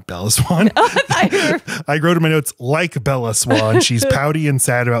is not Bella Swan. I wrote in my notes, like Bella Swan, she's pouty and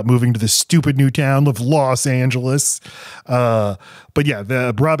sad about moving to the stupid new town of Los Angeles. But yeah,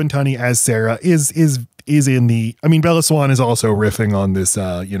 the Robin Tunney as Sarah is in the. I mean, Bella Swan is also riffing on this.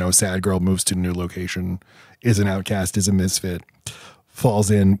 Sad girl moves to a new location, is an outcast, is a misfit, falls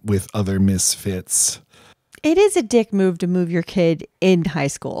in with other misfits. It is a dick move to move your kid in high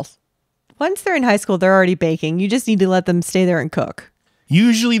school. Once they're in high school, they're already baking. You just need to let them stay there and cook.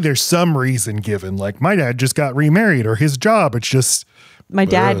 Usually there's some reason given, like my dad just got remarried or his job. It's just. My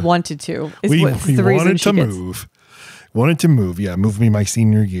dad wanted to. We wanted to move. Wanted to move. Yeah, moved me my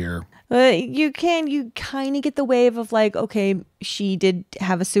senior year. You kind of get the wave of okay, she did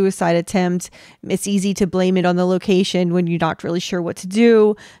have a suicide attempt. It's easy to blame it on the location when you're not really sure what to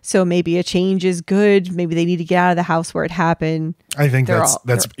do. So maybe a change is good. Maybe they need to get out of the house where it happened. I think I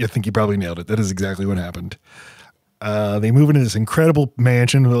think you probably nailed it. That is exactly what happened. They move into this incredible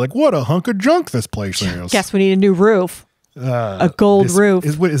mansion. They're like, what a hunk of junk this place is. Guess we need a new roof. A gold roof.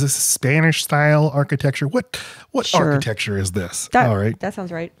 Is this Spanish style architecture? What architecture is this? All right. That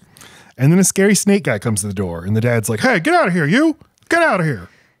sounds right. And then a scary snake guy comes to the door, and the dad's like, "Hey, get out of here, you! Get out of here!"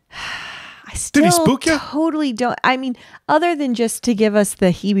 Did he spook you? Totally don't. I mean, other than just to give us the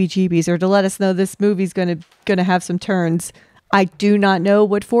heebie-jeebies or to let us know this movie's gonna have some turns, I do not know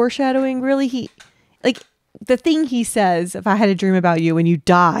what foreshadowing really the thing he says, if I had a dream about you and you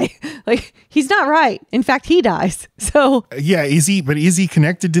die, like he's not right. In fact, he dies. So yeah, is he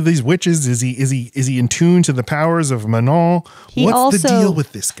connected to these witches? Is he in tune to the powers of Manon? What's the deal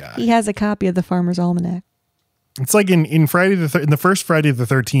with this guy? He has a copy of the Farmer's Almanac. It's like in in the first Friday the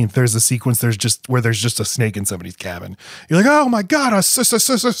 13th, there's a sequence where there's just a snake in somebody's cabin. You're like, oh my God, a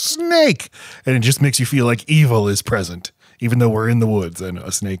snake. And it just makes you feel like evil is present, even though we're in the woods and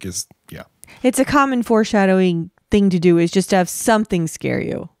a snake is, yeah. It's a common foreshadowing thing to do, is just to have something scare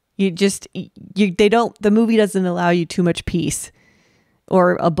you. The movie doesn't allow you too much peace,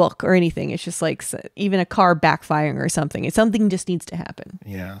 or a book or anything. It's just like even a car backfiring or something. Something just needs to happen.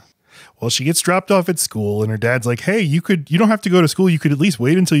 Yeah. Well, she gets dropped off at school and her dad's like, hey, you don't have to go to school. You could at least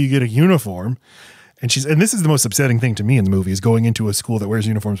wait until you get a uniform. And this is the most upsetting thing to me in the movie, is going into a school that wears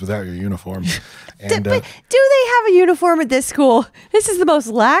uniforms without your uniform. And, but do they have a uniform at this school? This is the most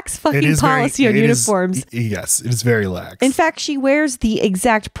lax fucking policy on uniforms. Yes, it is very lax. In fact, she wears the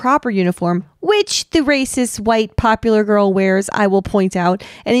exact proper uniform, which the racist white popular girl wears, I will point out,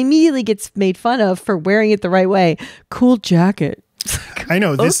 and immediately gets made fun of for wearing it the right way. Cool jacket. I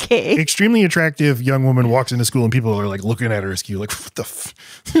know, this extremely attractive young woman walks into school and people are like looking at her askew, like, what the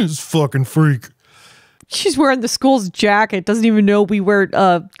this fucking freak. She's wearing the school's jacket, doesn't even know we wear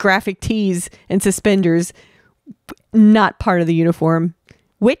graphic tees and suspenders. Not part of the uniform.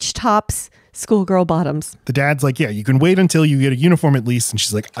 Witch tops, schoolgirl bottoms. The dad's like, yeah, you can wait until you get a uniform at least. And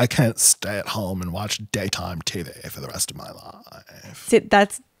she's like, I can't stay at home and watch daytime TV for the rest of my life.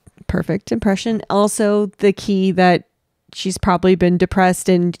 That's perfect impression. Also, the key that she's probably been depressed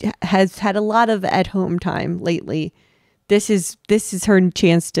and has had a lot of at-home time lately. This is her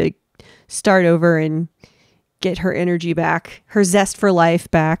chance to start over and get her energy back, her zest for life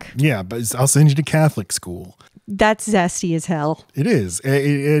back. Yeah, but I'll send you to Catholic school. That's zesty as hell. It is.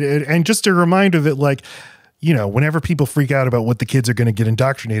 And just a reminder that, like, you know, whenever people freak out about what the kids are going to get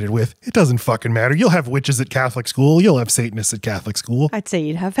indoctrinated with, it doesn't fucking matter. You'll have witches at Catholic school. You'll have Satanists at Catholic school. I'd say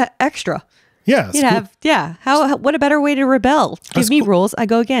you'd have extra. Yeah. What a better way to rebel? Give me rules I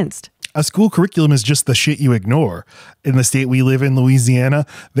go against. A school curriculum is just the shit you ignore. In the state we live in, Louisiana,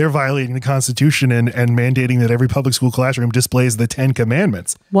 they're violating the Constitution and mandating that every public school classroom displays the 10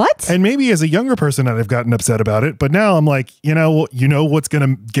 Commandments. What? And maybe as a younger person, I'd have gotten upset about it. But now I'm like, you know what's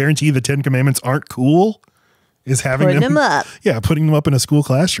going to guarantee the 10 Commandments aren't cool? Is having putting them up. Yeah, putting them up in a school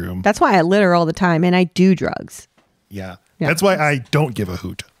classroom. That's why I litter all the time and I do drugs. Yeah. That's why I don't give a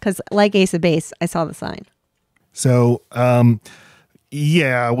hoot. Because like Ace of Base, I saw the sign. So,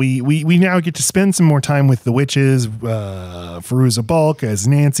 yeah, we now get to spend some more time with the witches. Fairuza Balk as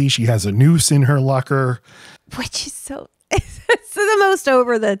Nancy. She has a noose in her locker. Which is it's the most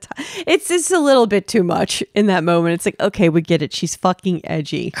over the top. It's just a little bit too much in that moment. It's like, okay, we get it. She's fucking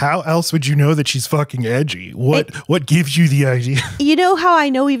edgy. How else would you know that she's fucking edgy? What gives you the idea? You know how I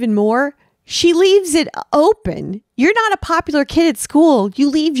know even more? She leaves it open. You're not a popular kid at school. You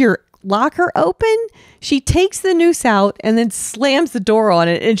leave your locker open. She takes the noose out and then slams the door on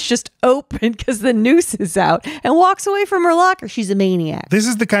it. And it's just open because the noose is out, and walks away from her locker. She's a maniac. This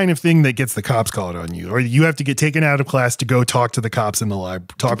is the kind of thing that gets the cops called on you, or you have to get taken out of class to go talk to the cops in the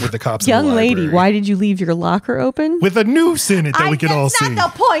talk with the cops in the library. Young lady, why did you leave your locker open? With a noose in it that we can all see. That's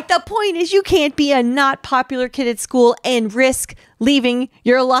not the point. The point is you can't be a not popular kid at school and risk leaving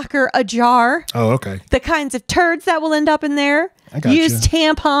your locker ajar. Oh, okay. The kinds of turds that will end up in there. I got Used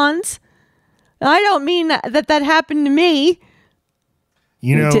tampons. I don't mean that happened to me.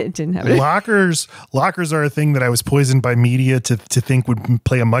 You know, it didn't happen. Lockers are a thing that I was poisoned by media to think would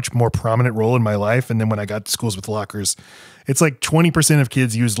play a much more prominent role in my life. And then when I got to schools with lockers, it's like 20% of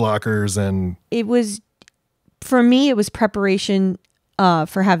kids used lockers. And it was, for me, it was preparation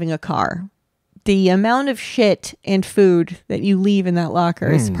for having a car. The amount of shit and food that you leave in that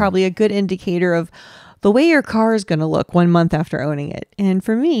locker is probably a good indicator of the way your car is going to look 1 month after owning it. And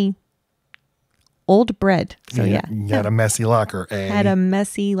for me, old bread. So yeah. You had a messy locker, eh? Had a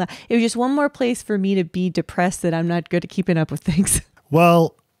messy locker. It was just one more place for me to be depressed that I'm not good at keeping up with things.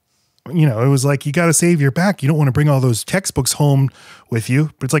 Well, you know, it was like, you got to save your back. You don't want to bring all those textbooks home with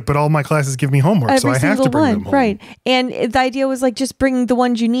you. But it's like, but all my classes give me homework, so I have to bring them home. Right. And the idea was like, just bring the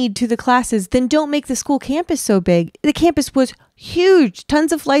ones you need to the classes. Then don't make the school campus so big. The campus was huge.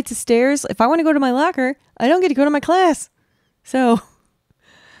 Tons of flights of stairs. If I want to go to my locker, I don't get to go to my class. So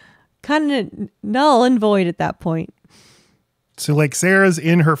kind of null and void at that point. So like Sarah's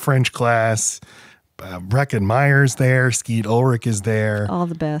in her French class. Breckin Meyer's there. Skeet Ulrich is there. All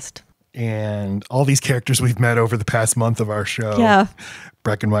the best. And all these characters we've met over the past month of our show. Yeah.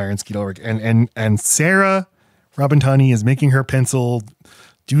 Breckin Meyer and Skeet Ulrich. And Sarah Robin Tunney is making her pencil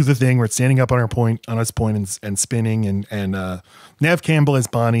do the thing where it's standing up on its point and spinning. And Nev Campbell as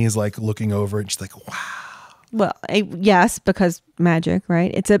Bonnie is like looking over it. And she's like, wow. Well, yes, because magic,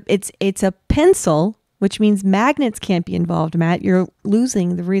 right? It's a pencil, which means magnets can't be involved, Matt. You're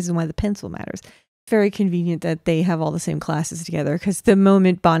losing the reason why the pencil matters. Very convenient that they have all the same classes together, because the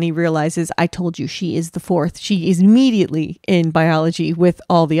moment Bonnie realizes, I told you she is the fourth, she is immediately in biology with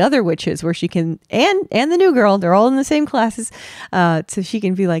all the other witches, where she can, and the new girl, they're all in the same classes, so she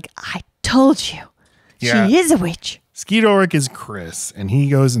can be like, I told you, yeah. She is a witch. Skeet Ulrich is Chris, and he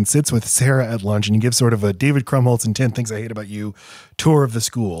goes and sits with Sarah at lunch, and he gives sort of a David Krumholtz and 10 Things I Hate About You tour of the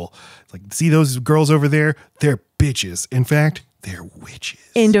school. It's like, see those girls over there? They're bitches. In fact, they're witches.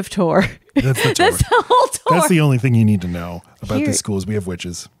 End of tour. That's the tour. That's the whole tour. That's the only thing you need to know about this school is we have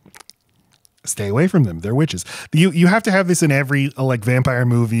witches. Stay away from them. They're witches. You have to have this in every like vampire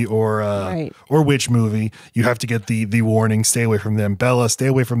movie or witch movie. You have to get the warning. Stay away from them. Bella, stay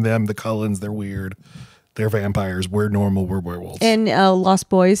away from them. The Cullens, they're weird. They're vampires. We're normal. We're werewolves. And Lost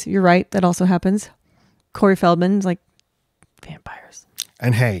Boys, you're right. That also happens. Corey Feldman's like vampires.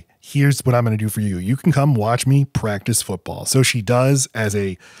 And hey, here's what I'm going to do for you. You can come watch me practice football. So she does, as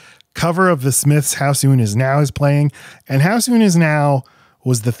a cover of the Smiths' How Soon Is Now is playing. And How Soon Is Now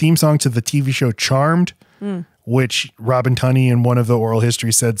was the theme song to the TV show Charmed, which Robin Tunney in one of the oral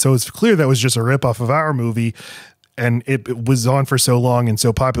histories said, so it's clear that was just a ripoff of our movie. And it was on for so long and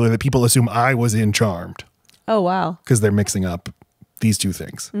so popular that people assume I was in Charmed. Oh, wow. Because they're mixing up these two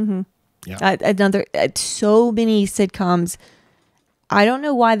things. Mm-hmm. Yeah. So many sitcoms. I don't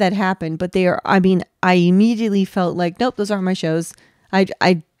know why that happened, but I immediately felt like, nope, those aren't my shows. I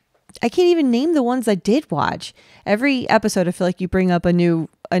can't even name the ones I did watch. Every episode, I feel like you bring up a new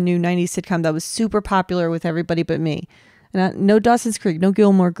 90s sitcom that was super popular with everybody but me. No Dawson's Creek, no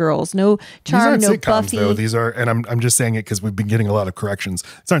Gilmore Girls, no Charm, no sitcoms, Buffy. Though. These are, and I'm just saying it because we've been getting a lot of corrections.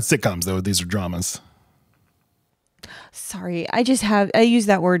 These aren't sitcoms, though. These are dramas. Sorry, I use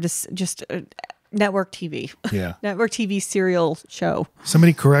that word just network TV. Yeah. Network TV serial show.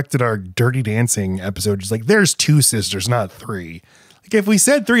 Somebody corrected our Dirty Dancing episode. Just like, there's 2 sisters, not 3. Like, if we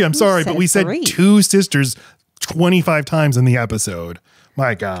said 3, I'm sorry, but we said 3? 2 sisters 25 times in the episode.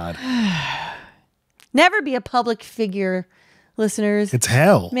 My God. Never be a public figure, listeners. It's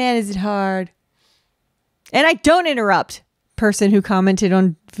hell. Man, is it hard. And I don't interrupt person who commented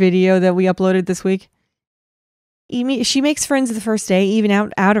on video that we uploaded this week. She makes friends the first day, even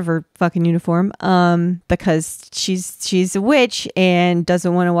out of her fucking uniform, because she's a witch and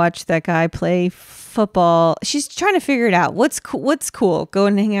doesn't want to watch that guy play football. She's trying to figure it out. What's cool? Going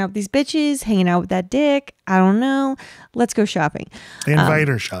and hanging out with these bitches, hanging out with that dick. I don't know. Let's go shopping. They invite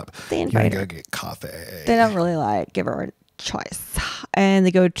her shop. They invite her. Go get coffee. They don't really give her a choice. And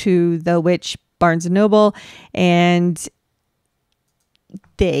they go to the witch Barnes and Noble, and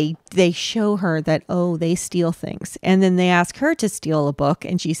they show her that, they steal things. And then they ask her to steal a book,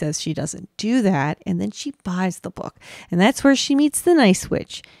 and she says she doesn't do that. And then she buys the book. And that's where she meets the nice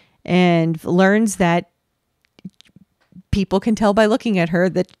witch and learns that people can tell by looking at her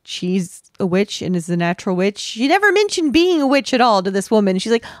that she's a witch and is a natural witch. She never mentioned being a witch at all to this woman.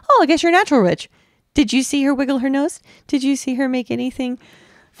 She's like, I guess you're a natural witch. Did you see her wiggle her nose? Did you see her make anything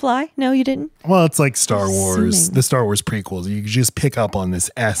fly? No, you didn't? Well, it's like Star Wars, the Star Wars prequels. You just pick up on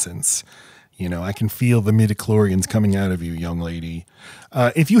this essence. You know, I can feel the midichlorians coming out of you, young lady.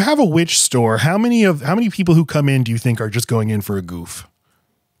 If you have a witch store, how many people who come in do you think are just going in for a goof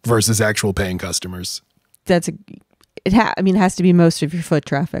versus actual paying customers? It has to be most of your foot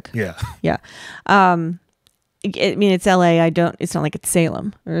traffic. Yeah. Yeah. It's LA. It's not like it's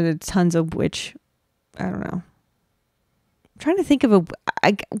Salem or there's tons of witch. I don't know. I'm trying to think of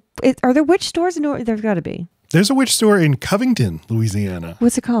are there witch stores in there's got to be. There's a witch store in Covington, Louisiana.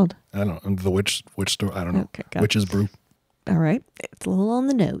 What's it called? I don't know. The witch store. I don't know. Okay, Witch's Brew. All right. It's a little on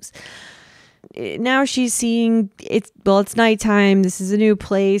the nose. Now she's seeing it's nighttime. This is a new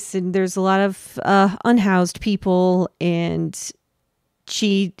place and there's a lot of unhoused people, and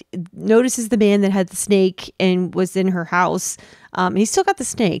she notices the man that had the snake and was in her house. He's still got the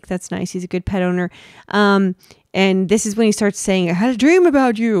snake. That's nice. He's a good pet owner. And this is when he starts saying, I had a dream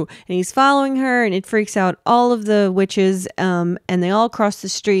about you. And he's following her, and it freaks out all of the witches. And they all cross the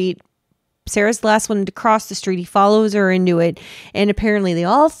street. Sarah's the last one to cross the street. He follows her into it. And apparently they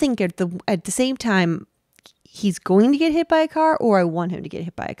all think at the same time, he's going to get hit by a car, or I want him to get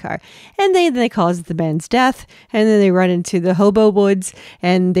hit by a car. And they cause the man's death. And then they run into the hobo woods,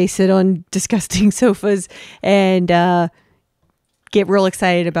 and they sit on disgusting sofas and get real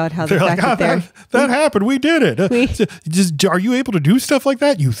excited about how the fact that happened. We did it. Are you able to do stuff like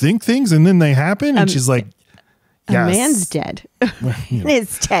that? You think things and then they happen? And she's like, A man's dead.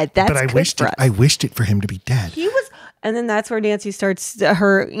 It's dead. That's but I wished it for him to be dead. He was, and then that's where Nancy starts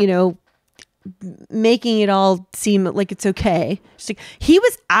her, making it all seem like it's okay. She's like, he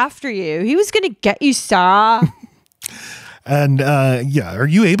was after you. He was going to get you, Sarah. And are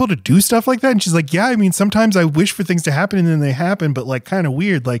you able to do stuff like that? And she's like, yeah, I mean, sometimes I wish for things to happen and then they happen, but like kind of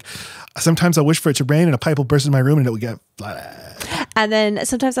weird. Like sometimes I wish for it to rain and a pipe will burst in my room and it will get flat. And then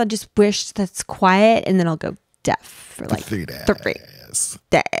sometimes I'll just wish that's quiet and then I'll go deaf for like 3 days.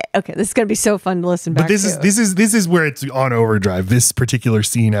 Okay, this is gonna be so fun to listen back. But this is where it's on overdrive. This particular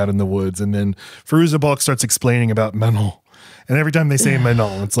scene out in the woods, and then Fairuza Balk starts explaining about Manon. And every time they say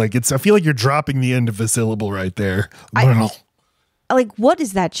Manon, it's like I feel like you're dropping the end of a syllable right there. Manon. Like, what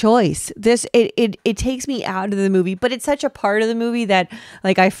is that choice? It takes me out of the movie, but it's such a part of the movie that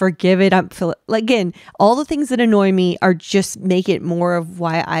like I forgive it. Again, all the things that annoy me are just make it more of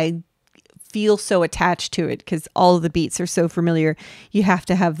why I feel so attached to it, because all of the beats are so familiar. You have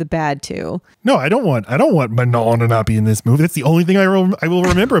to have the bad too. No, I don't want Manon to not be in this movie. That's the only thing I will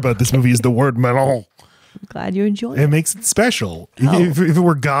remember about this movie is the word Manon. I'm glad you enjoyed it. It makes it special. Oh. If it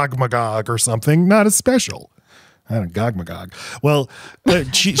were Gog Magog or something, not as special. I don't know, Gog Magog. Well,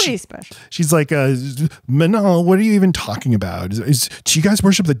 pretty special. She's like, Manon, what are you even talking about? Do you guys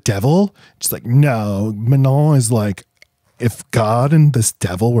worship the devil? She's like, no. Manon is like, if God and this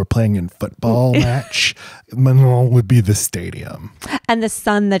devil were playing in football match, Manon would be the stadium. And the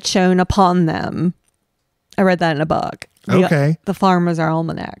sun that shone upon them. I read that in a book. The Farmer's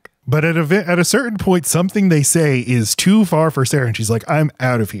Almanac. But at a certain point, something they say is too far for Sarah, and she's like, I'm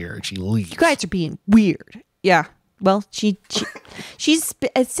out of here. And she leaves. You guys are being weird. Yeah. Well, she's,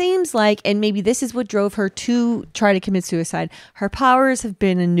 it seems like, and maybe this is what drove her to try to commit suicide. Her powers have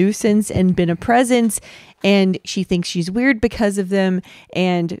been a nuisance and been a presence, and she thinks she's weird because of them.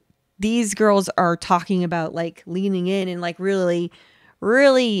 And these girls are talking about like leaning in and like really,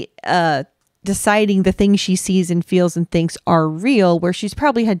 really, deciding the things she sees and feels and thinks are real, where she's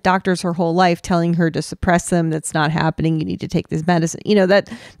probably had doctors her whole life telling her to suppress them. That's not happening. You need to take this medicine.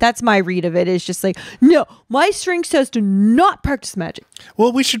 That's my read of it. Is just like, no, my string says to not practice magic.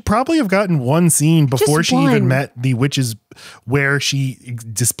 Well, we should probably have gotten one scene before she even met the witches where she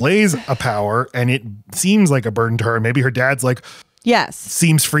displays a power and it seems like a burden to her. Maybe her dad's like, yes,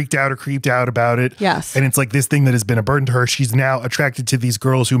 seems freaked out or creeped out about it. Yes. And it's like this thing that has been a burden to her. She's now attracted to these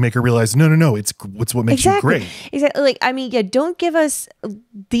girls who make her realize, no, it's what makes you great. Exactly. Like, I mean, yeah, don't give us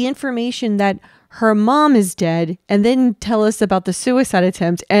the information that her mom is dead and then tell us about the suicide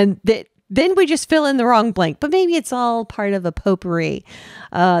attempt and then we just fill in the wrong blank. But maybe it's all part of a potpourri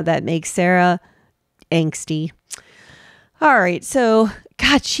that makes Sarah angsty. All right. So,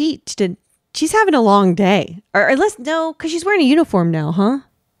 God, she's having a long day. Or unless, no, because she's wearing a uniform now, huh?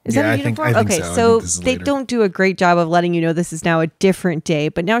 Is that a uniform? I think okay, so they don't do a great job of letting you know this is now a different day.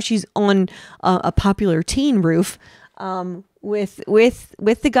 But now she's on a popular teen roof with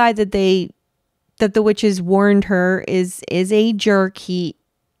the guy that the witches warned her is a jerk. He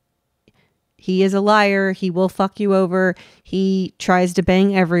is a liar. He will fuck you over. He tries to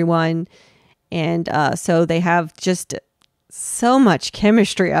bang everyone. And so they have just so much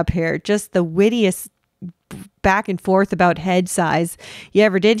chemistry up here. Just the wittiest back and forth about head size you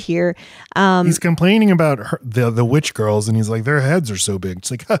ever did hear. He's complaining about the witch girls, and he's like, their heads are so big.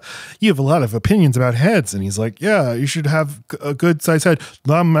 It's like, you have a lot of opinions about heads. And he's like, yeah, you should have a good size head.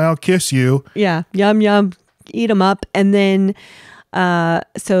 I'll kiss you. Yeah, yum yum, eat them up. And then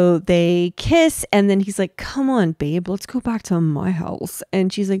so they kiss, and then he's like, come on babe, let's go back to my house.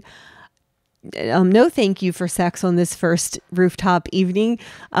 And she's like, no thank you for sex on this first rooftop evening.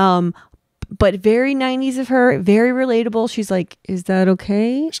 But very 90s of her, very relatable. She's like, is that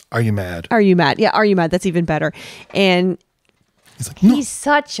okay? Are you mad? Are you mad? Yeah, are you mad? That's even better. And he's like, no. He's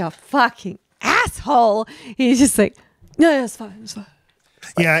such a fucking asshole. He's just like, no, it's fine. It's fine.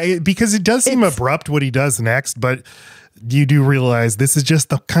 Yeah, because it does seem abrupt what he does next, but you do realize this is just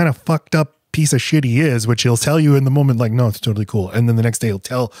the kind of fucked up piece of shit he is, which he'll tell you in the moment, like, no, it's totally cool. And then the next day he'll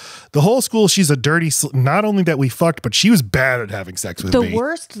tell the whole school she's a dirty, not only that we fucked, but she was bad at having sex with me. The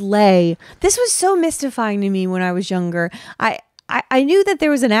worst lay. This was so mystifying to me when I was younger. I knew that there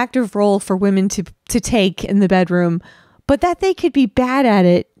was an active role for women to take in the bedroom, but that they could be bad at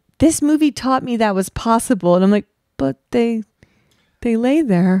it. This movie taught me that was possible. And I'm like, but they lay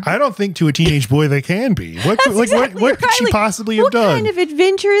there. I don't think to a teenage boy they can be. What could she possibly have done? What kind of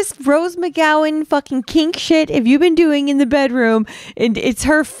adventurous Rose McGowan fucking kink shit have you been doing in the bedroom? And it's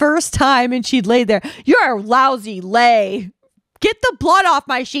her first time and she'd lay there. You're a lousy lay. Get the blood off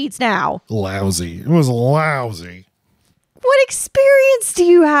my sheets now. Lousy. It was lousy. what experience do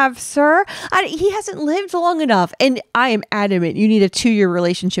you have, sir? He hasn't lived long enough. And I am adamant you need a 2-year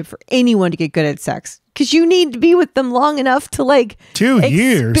relationship for anyone to get good at sex. Because you need to be with them long enough to 2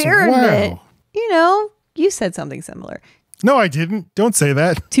 years. Experiment. Wow. You know, you said something similar. No, I didn't. Don't say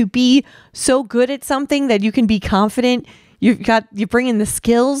that. To be so good at something that you can be confident you're bringing the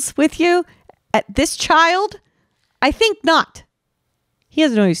skills with you. At this child, I think not. He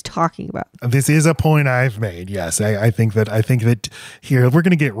doesn't know what he's talking about. This is a point I've made. Yes, I think that here we're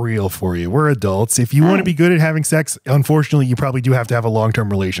going to get real for you. We're adults. If you want to be good at having sex, unfortunately, you probably do have to have a long-term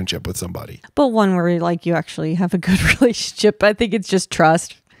relationship with somebody. But one where you actually have a good relationship. I think it's just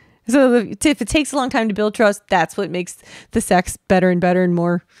trust. So if it takes a long time to build trust, that's what makes the sex better and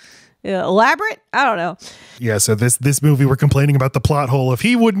more elaborate. I don't know. Yeah. So this movie, we're complaining about the plot hole. If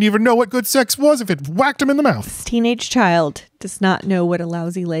he wouldn't even know what good sex was, if it whacked him in the mouth. This teenage child does not know what a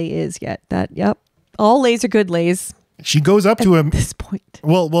lousy lay is yet. Yep. All lays are good lays. She goes up to him at this point.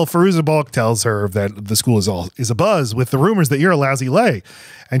 Well, Fairuza Balk tells her that the school is abuzz with the rumors that you're a lousy lay,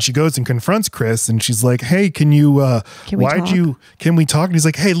 and she goes and confronts Chris, and she's like, "Hey, can we talk?" And he's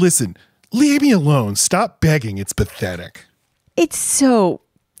like, "Hey, listen, leave me alone. Stop begging. It's pathetic." It's so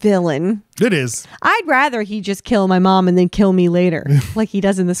villain. It is. I'd rather he just kill my mom and then kill me later, like he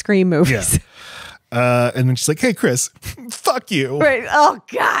does in the Scream movies. Yeah. And then she's like, "Hey, Chris, fuck you." Right. Oh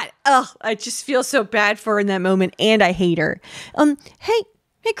God. Oh, I just feel so bad for her in that moment, and I hate her. Hey,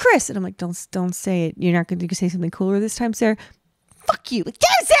 Chris, and I'm like, don't say it. You're not going to say something cooler this time, Sarah. Fuck you. Like,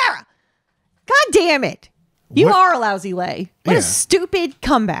 yeah, Sarah. God damn it. You are a lousy lay. What a stupid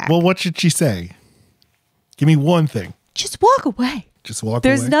comeback. Well, what should she say? Give me one thing. Just walk away. Just walk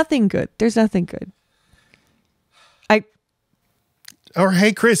away. There's nothing good. Or,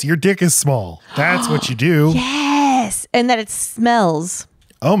 hey, Chris, your dick is small. That's what you do. Yes. And that it smells.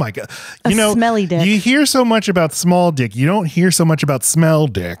 Oh, my God. Smelly dick. You hear so much about small dick. You don't hear so much about smell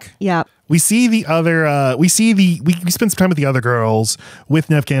dick. Yeah. We see the other, we spend some time with the other girls, with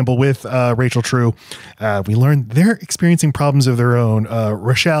Neve Campbell, with Rachel True. We learn they're experiencing problems of their own.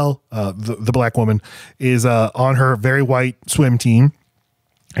 Rochelle, the black woman, is on her very white swim team,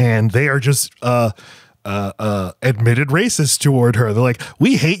 and they are just admitted racist toward her. They're like,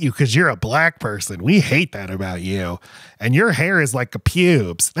 "We hate you because you're a black person. We hate that about you. And your hair is like a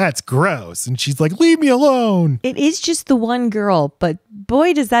pubes. That's gross." And she's like, "Leave me alone." It is just the one girl, but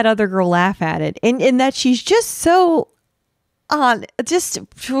boy, does that other girl laugh at it. And in that she's just so on,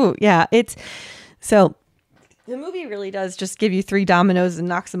 it's so the movie really does just give you 3 dominoes and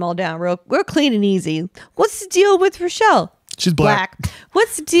knocks them all down real clean and easy. What's the deal with Rochelle? She's black.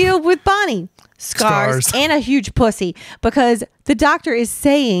 What's the deal with Bonnie? Scars and a huge pussy, because the doctor is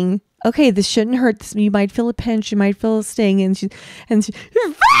saying, okay, this shouldn't hurt. You might feel a pinch, you might feel a sting, and she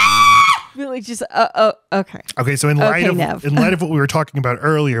really just okay. Okay, so in light of what we were talking about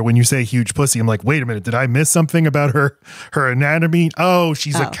earlier, when you say huge pussy, I'm like, wait a minute, did I miss something about her anatomy? Oh,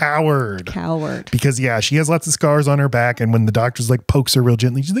 she's a coward. Because she has lots of scars on her back, and when the doctor's like pokes her real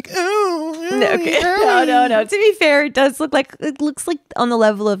gently, she's like, "Oh." No. To be fair, it looks like on the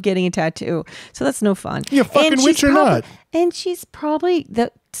level of getting a tattoo. So that's no fun. Yeah, fucking witch or not. And she's probably,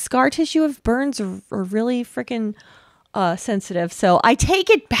 the scar tissue of burns are really freaking sensitive. So I take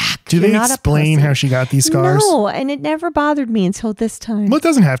it back. Do they explain how she got these scars? No, and it never bothered me until this time. Well, it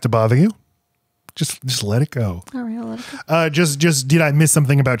doesn't have to bother you. Just let it go. All right, I'll let it go. Just did I miss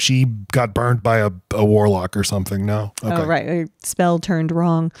something about she got burned by a warlock or something? No. Okay. Oh, right. A spell turned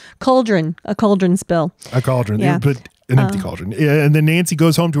wrong. A cauldron spill. A cauldron. Yeah. But an empty cauldron. And then Nancy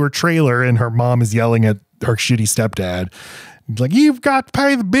goes home to her trailer, and her mom is yelling at her shitty stepdad. Like, "You've got to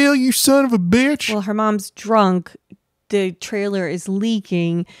pay the bill, you son of a bitch." Well, her mom's drunk. The trailer is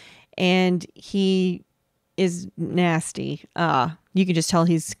leaking, and he is nasty. You can just tell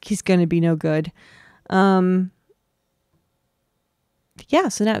he's going to be no good. So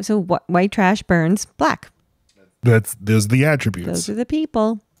white trash burns black. Those are the attributes. Those are the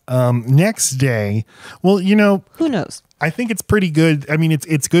people. Next day, well, who knows? I think it's pretty good. I mean,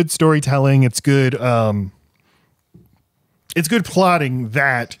 it's good storytelling. It's good plotting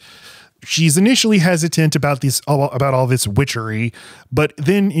that she's initially hesitant about all this witchery, but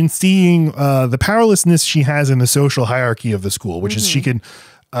then in seeing the powerlessness she has in the social hierarchy of the school, which is she can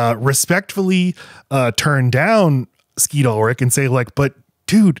respectfully turn down Skeet Ulrich and say, like, "But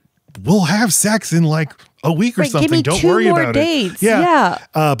dude, we'll have sex in like a week or something. Give me Don't 2 worry more about dates. it." Yeah.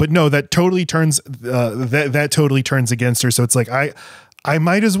 But no, that totally turns that totally turns against her. So it's like, I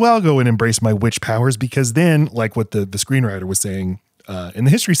might as well go and embrace my witch powers, because then, like what the screenwriter was saying in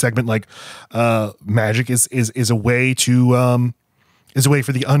the history segment, like magic is a way to is a way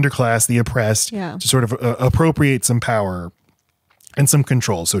for the underclass, the oppressed, to sort of appropriate some power and some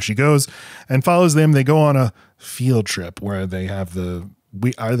control. So she goes and follows them. They go on a field trip where they have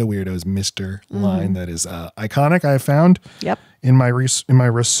 "We are the weirdos, Mister" line that is iconic. I have found in my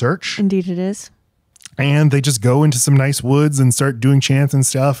research. Indeed, it is. And they just go into some nice woods and start doing chants and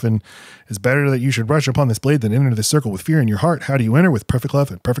stuff. And it's better that you should rush upon this blade than enter this circle with fear in your heart. How do you enter? With perfect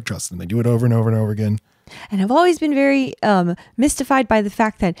love and perfect trust. And they do it over and over and over again. And I've always been very mystified by the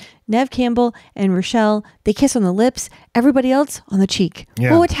fact that Neve Campbell and Rochelle, they kiss on the lips, everybody else on the cheek.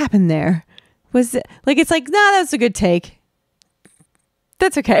 Yeah. Well, what happened there? Was it like, it's like, nah, that's a good take.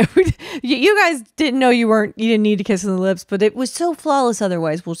 That's okay. You guys didn't know you didn't need to kiss on the lips, but it was so flawless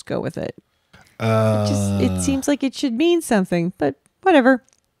otherwise. We'll just go with it. It seems like it should mean something, but whatever.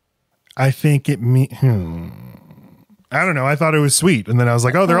 I think it I don't know. I thought it was sweet. And then I was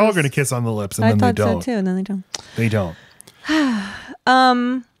like, oh, they're all going to kiss on the lips. And then they don't. I thought so too. And then they don't. They don't.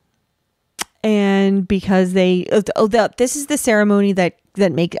 And because this is the ceremony that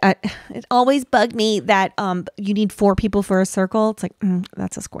make it always bugged me that you need 4 people for a circle. It's like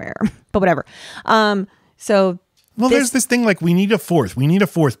that's a square, but whatever. There's this thing like we need a fourth. We need a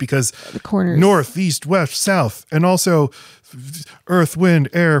fourth because the corners, north, east, west, south, and also earth, wind,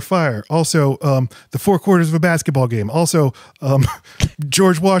 air, fire. Also, the 4 quarters of a basketball game. Also,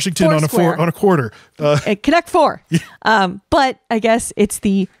 George Washington on a quarter. Connect 4. But I guess it's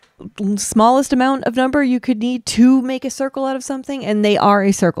the smallest amount of number you could need to make a circle out of something, and they are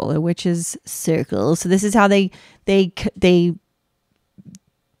a circle, which is circle. So this is how they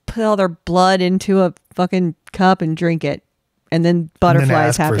put all their blood into a fucking cup and drink it, and then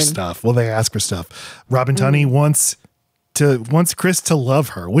butterflies happen. For stuff. Well, they ask for stuff. Robin Tunney wants Chris to love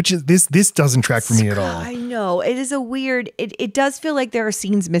her, which is this doesn't track for me at all. I know it is a weird. It does feel like there are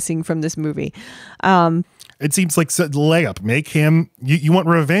scenes missing from this movie. It seems like layup. Make him. You want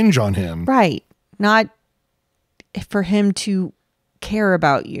revenge on him, right? Not for him to care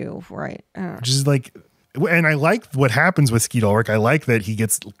about you, right? Just like. And I like what happens with Skeet Ulrich. I like that he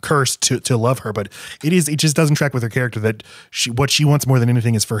gets cursed to love her, but it just doesn't track with her character that what she wants more than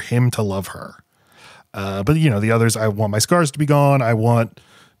anything is for him to love her. But the others, I want my scars to be gone. I want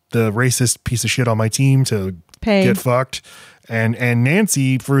the racist piece of shit on my team to get fucked. And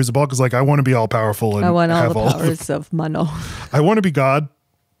Nancy for Isabel is like, I want to be all powerful and I want have all the powers of Mano. I want to be God.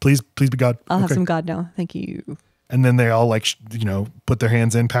 Please be God. I'll have some God now. Thank you. And then they all put their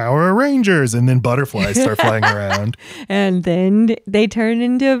hands in Power Rangers, and then butterflies start flying around. And then they turn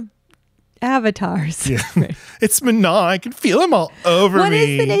into avatars. Yeah. It's Mana. I can feel them all over me. What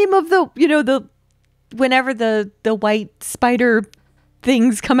is the name of whenever the white spider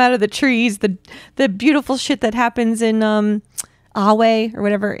things come out of the trees, the beautiful shit that happens in Awe or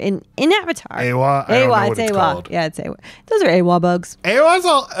whatever in Avatar. Awa. I don't know what it's called. Yeah, it's Awa. Those are Awa bugs. Awa's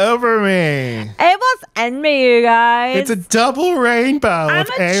all over me. Awa's and me, you guys. It's a double rainbow of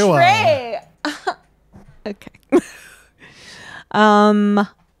Awa. Okay.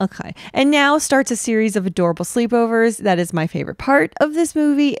 Okay. And now starts a series of adorable sleepovers. That is my favorite part of this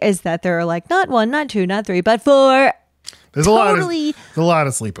movie, is that there are like not 1, not 2, not 3, but 4. There's a lot of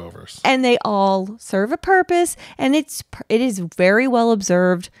sleepovers, and they all serve a purpose, and it is very well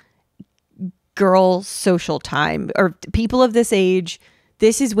observed girl social time, or people of this age.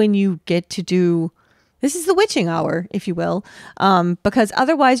 This is when you get to do. This is the witching hour, if you will, because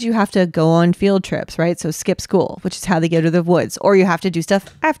otherwise you have to go on field trips, right? So skip school, which is how they go to the woods, or you have to do stuff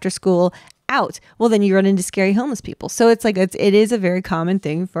after school out. Well, then you run into scary homeless people. So it's like it is a very common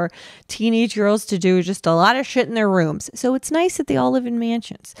thing for teenage girls to do, just a lot of shit in their rooms. So it's nice that they all live in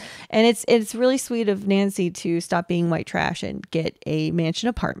mansions, and it's really sweet of Nancy to stop being white trash and get a mansion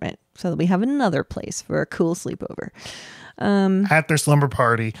apartment so that we have another place for a cool sleepover. At their slumber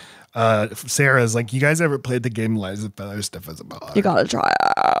party, Sarah's like, "You guys ever played the game Lies of Feather Stiff as a Bar? You gotta try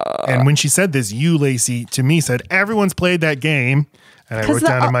it." And when she said this, you, Laci, to me said, "Everyone's played that game." And I wrote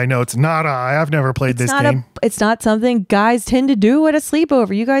down in my notes, not I. I've never played this game. It's not something guys tend to do at a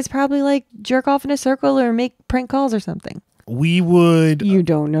sleepover. You guys probably like jerk off in a circle or make prank calls or something. We would. You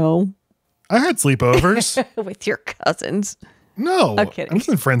don't know. I had sleepovers. With your cousins. No. I'm kidding. I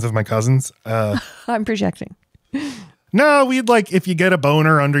wasn't friends with my cousins. I'm projecting. No, we'd like, if you get a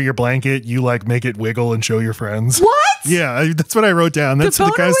boner under your blanket, you like make it wiggle and show your friends. What? Yeah, that's what I wrote down. That's the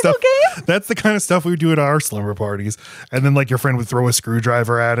kind of stuff. Game? That's the kind of stuff we would do at our slumber parties. And then like your friend would throw a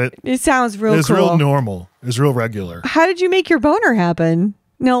screwdriver at it. It sounds real cool. It was real normal. It was real regular. How did you make your boner happen?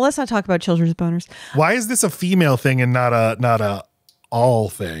 No, let's not talk about children's boners. Why is this a female thing and not a all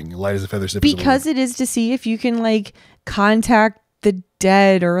thing? Light as a feather. Because it is to see if you can like contact the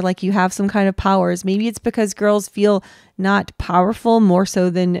dead, or like you have some kind of powers. Maybe it's because girls feel not powerful more so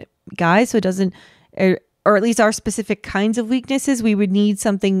than guys. So it doesn't, or at least our specific kinds of weaknesses, we would need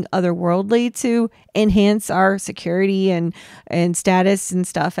something otherworldly to enhance our security and status and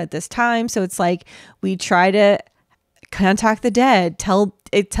stuff at this time. So it's like we try to contact the dead, tell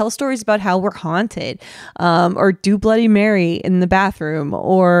stories about how we're haunted, or do Bloody Mary in the bathroom,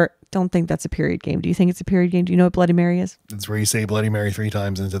 or don't think that's a period game. Do you think it's a period game? Do you know what Bloody Mary is? It's where you say Bloody Mary 3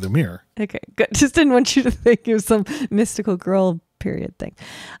 times into the mirror. Okay, good. Just didn't want you to think it was some mystical girl period thing.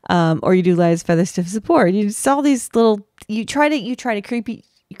 Or you do Lies, Feather, Stiff as a Board. You just all these little, you try to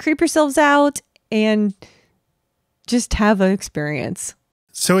creep yourselves out and just have an experience.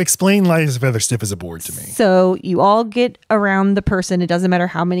 So explain Light as a Feather, Stiff as a Board to me. So you all get around the person. It doesn't matter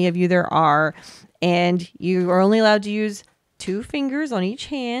how many of you there are. And you are only allowed to use 2 fingers on each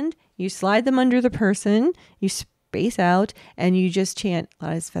hand. You slide them under the person. You space out. And you just chant,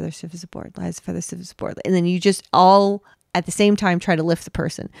 Light as a Feather, Stiff as a Board. Light as a Feather, Stiff as a Board. And then you just all, at the same time, try to lift the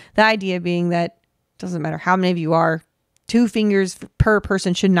person. The idea being that it doesn't matter how many of you are. 2 fingers per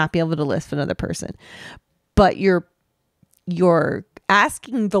person should not be able to lift another person. But you're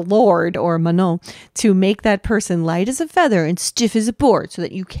asking the Lord or Manon to make that person light as a feather and stiff as a board so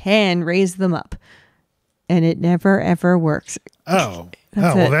that you can raise them up. And it never, ever works. Well,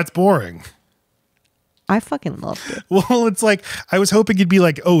 that's boring. I fucking loved it. Well, it's like, I was hoping you'd be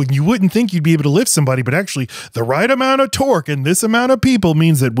like, oh, you wouldn't think you'd be able to lift somebody, but actually the right amount of torque and this amount of people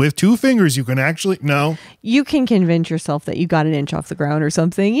means that with 2 fingers, you can actually, no. You can convince yourself that you got an inch off the ground or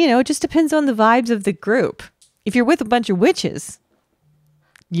something. You know, it just depends on the vibes of the group. If you're with a bunch of witches,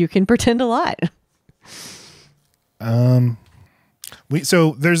 you can pretend a lot. We have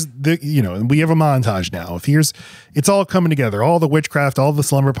a montage now. It's all coming together, all the witchcraft, all the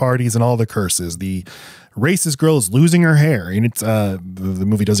slumber parties, and all the curses. The racist girl is losing her hair, and it's the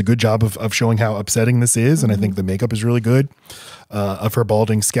movie does a good job of showing how upsetting this is, and I think the makeup is really good of her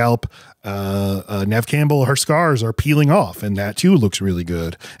balding scalp. Nev Campbell, her scars are peeling off, and that too looks really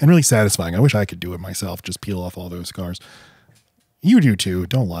good and really satisfying. I wish I could do it myself, just peel off all those scars. You do too,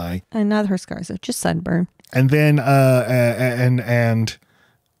 don't lie. And not her scars, though, just sunburn. And then and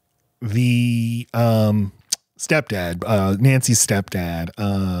the stepdad, Nancy's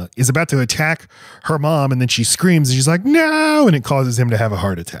stepdad, is about to attack her mom, and then she screams and she's like, no, and it causes him to have a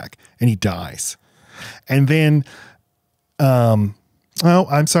heart attack and he dies. And then I'm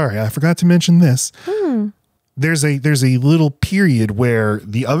sorry, I forgot to mention this. There's a little period where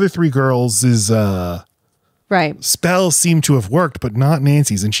the other 3 girls is right. spells seem to have worked, but not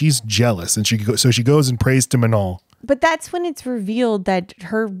Nancy's, and she's jealous, and she goes and prays to Manon. But that's when it's revealed that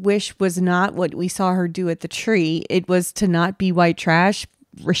her wish was not what we saw her do at the tree. It was to not be white trash.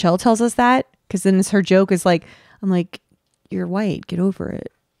 Rochelle tells us that, because then her joke is like, I'm like, you're white, get over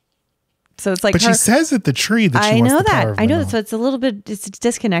it. So it's like, but she says at the tree that she wants the power of Manon. I know that. So it's a little bit, it's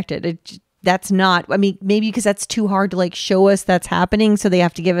disconnected. That's not, I mean, maybe because that's too hard to like show us that's happening. So they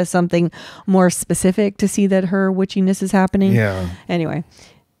have to give us something more specific to see that her witchiness is happening. Yeah. Anyway.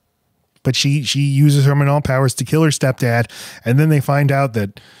 But she uses her Manon powers to kill her stepdad. And then they find out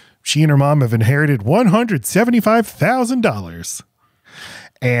that she and her mom have inherited $175,000.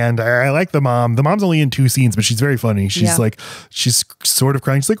 And I like the mom. The mom's only in 2 scenes, but she's very funny. She's she's sort of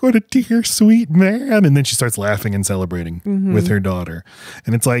crying. She's like, what a dear, sweet man. And then she starts laughing and celebrating with her daughter.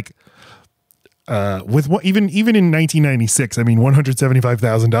 And it's like, even in 1996, I mean,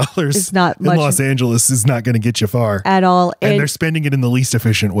 $175,000 is not in much Los Angeles is not going to get you far at all. And they're spending it in the least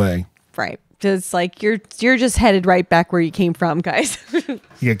efficient way. Right. Just like you're just headed right back where you came from, guys.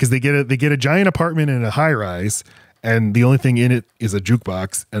 Yeah. Cause they get a giant apartment in a high rise, and the only thing in it is a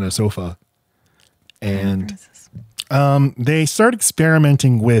jukebox and a sofa. And, they start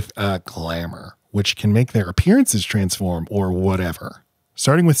experimenting with, glamour, which can make their appearances transform or whatever.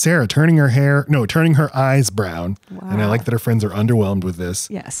 Starting with Sarah turning her eyes brown. Wow. And I like that her friends are underwhelmed with this.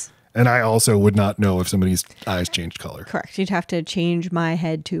 Yes. And I also would not know if somebody's eyes changed color. Correct. You'd have to change my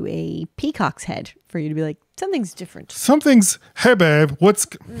head to a peacock's head for you to be like, something's different. Hey babe,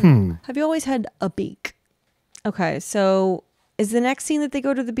 Have you always had a beak? Okay, so is the next scene that they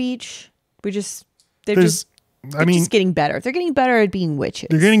go to the beach? They're just getting better. They're getting better at being witches.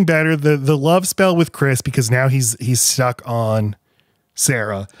 They're getting better. The love spell with Chris, because now he's stuck on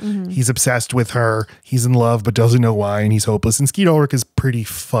Sarah. He's obsessed with her. He's in love, but doesn't know why, and he's hopeless. And Skeet Ulrich is pretty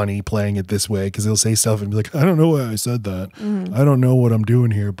funny playing it this way, because he'll say stuff and be like, I don't know why I said that. I don't know what I'm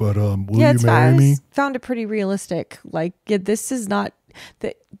doing here, but will you marry me? Found it pretty realistic. Like, this is not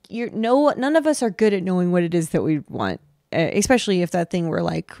that none of us are good at knowing what it is that we want, especially if that thing were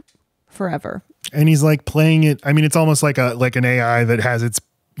like forever. And he's like playing it. I mean, it's almost like an AI that has its,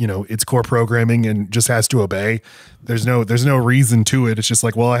 you know, its core programming and just has to obey. There's no reason to it. It's just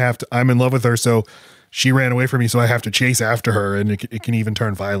like, well, I'm in love with her. So she ran away from me. So I have to chase after her, and it can even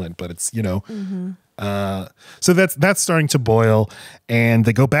turn violent, but it's, you know, so that's starting to boil, and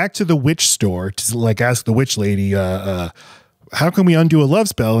they go back to the witch store to like ask the witch lady, how can we undo a love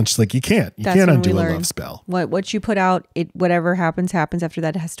spell? And she's like, you can't undo a love spell. What you put out, whatever happens after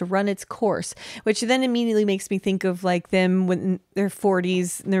that. It has to run its course, which then immediately makes me think of like them when they're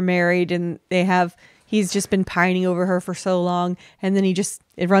 40s and they're married and he's just been pining over her for so long. And then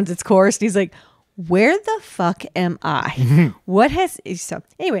it runs its course. And he's like, where the fuck am I? So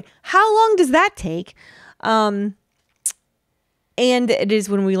anyway, how long does that take? And it is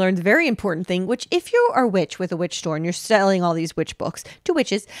when we learn the very important thing, which if you are a witch with a witch store and you're selling all these witch books to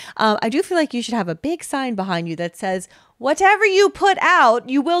witches, I do feel like you should have a big sign behind you that says, whatever you put out,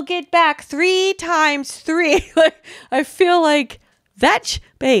 you will get back 3 times 3. Like, I feel like that.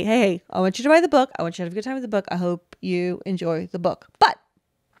 Hey, I want you to buy the book. I want you to have a good time with the book. I hope you enjoy the book. But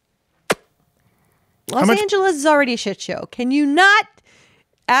Los Angeles is already a shit show. Can you not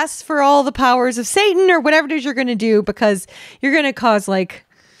ask for all the powers of Satan or whatever it is you're going to do, because you're going to cause like,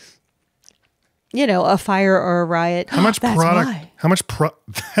 you know, a fire or a riot. How much product?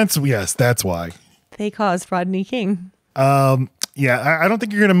 That's why they caused Rodney King. Yeah, I don't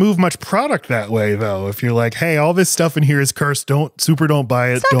think you're going to move much product that way, though. If you're like, hey, all this stuff in here is cursed. Don't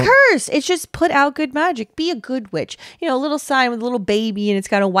buy it. It's not cursed. It's just put out good magic. Be a good witch. You know, a little sign with a little baby and it's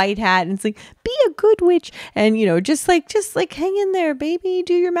got a white hat and it's like, be a good witch. And, you know, just like hang in there, baby.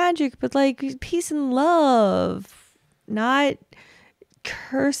 Do your magic. But like peace and love, not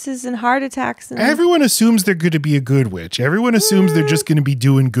curses and heart attacks. Everyone assumes they're going to be a good witch. Everyone assumes they're just going to be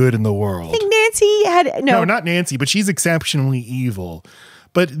doing good in the world. I think Nancy had no, not Nancy, but she's exceptionally evil.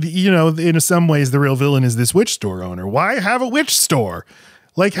 But you know, in some ways, the real villain is this witch store owner. Why have a witch store?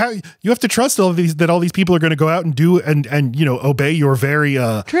 Like, how you have to trust all these people are going to go out and do and you know, obey your very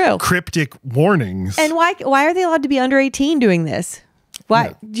cryptic warnings. And why are they allowed to be under 18 doing this?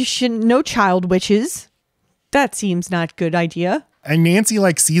 Why you shouldn't? No child witches. That seems not a good idea. And Nancy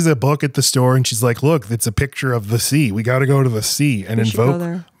like sees a book at the store and she's like, look, it's a picture of the sea. We got to go to the sea and invoke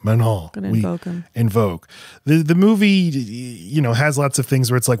Manon. Invoke him. Invoke. The movie, you know, has lots of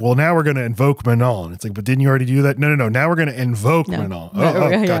things where it's like, well, now we're going to invoke Manon. It's like, but didn't you already do that? No. Now we're going to invoke Manon.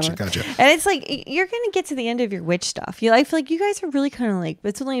 Gotcha. And it's like, you're going to get to the end of your witch stuff. I feel like you guys are really kind of like,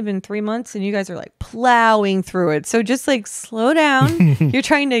 it's only been 3 months and you guys are like plowing through it. So just like slow down. You're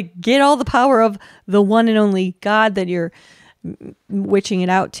trying to get all the power of the one and only God that you're witching it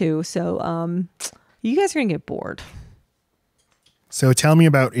out to. So you guys are gonna get bored. So tell me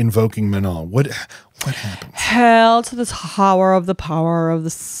about invoking Manon. What happens? Hell to the power of the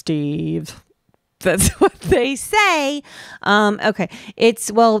Steve. That's what they say. Okay.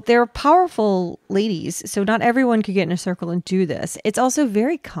 They're powerful ladies, so not everyone could get in a circle and do this. It's also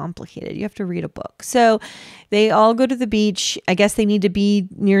very complicated. You have to read a book. So they all go to the beach. I guess they need to be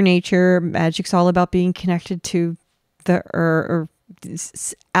near nature. Magic's all about being connected to the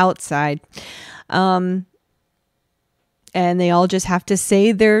outside, and they all just have to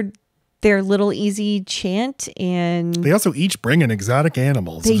say their little easy chant, and they also each bring an exotic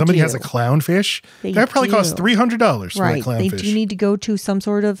animal. So if somebody has a clownfish, that probably costs $300 for that clownfish. They do need to go to some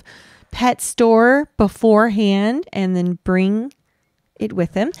sort of pet store beforehand and then bring it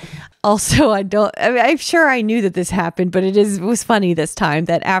with him. Also, I'm sure I knew that this happened, but it was funny this time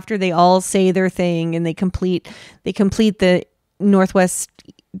that after they all say their thing and they complete the northwest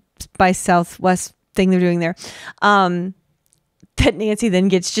by southwest thing they're doing there, that Nancy then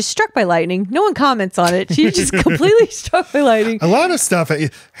gets just struck by lightning. No one comments on it. She's just completely struck by lightning. A lot of stuff.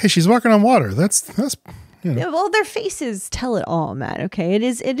 Hey, she's walking on water. That's you know. Well, their faces tell it all, Matt. Okay, it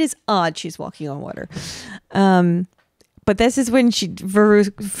is odd she's walking on water. But this is when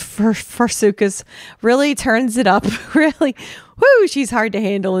Farsukas really turns it up. Really, she's hard to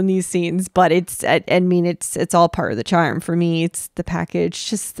handle in these scenes. But it's all part of the charm for me. It's the package,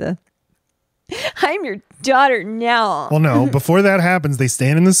 just the I'm your daughter now. Well, no, before that happens, they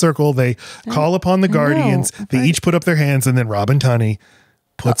stand in the circle. They call upon the guardians. They each put up their hands, and then Robin Tunney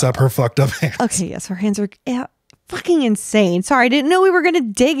puts up her fucked up hands. Okay, yes, her hands are fucking insane. Sorry, I didn't know we were going to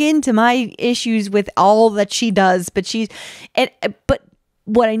dig into my issues with all that she does, but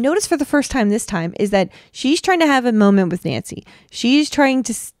what I noticed for the first time this time is that she's trying to have a moment with Nancy. She's trying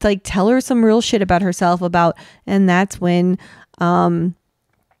to like tell her some real shit about herself and that's when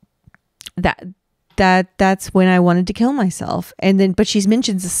that's when I wanted to kill myself. And then but she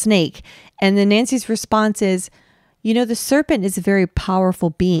mentions a snake, and then Nancy's response is, you know, the serpent is a very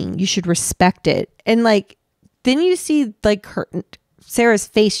powerful being. You should respect it. And like, then you see like Sarah's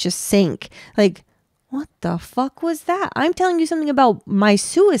face just sink. Like, what the fuck was that? I'm telling you something about my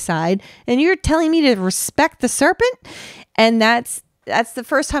suicide and you're telling me to respect the serpent? And that's the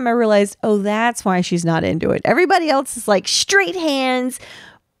first time I realized, oh, that's why she's not into it. Everybody else is like straight hands,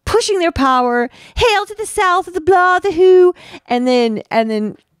 pushing their power, hail to the south of the blah, the who. And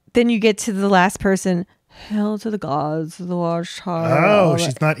then you get to the last person, hail to the gods of the watchtower. Oh,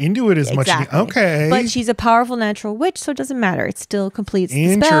 she's not into it as much. Okay. But she's a powerful natural witch, so it doesn't matter. It still completes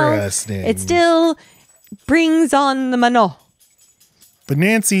the spell. Interesting. It still brings on the mano. But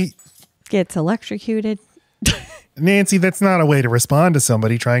Nancy gets electrocuted. Nancy, that's not a way to respond to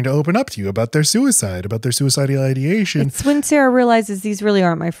somebody trying to open up to you about their suicide, about their suicidal ideation. It's when Sarah realizes these really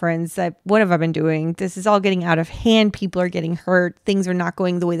aren't my friends. What have I been doing? This is all getting out of hand. People are getting hurt. Things are not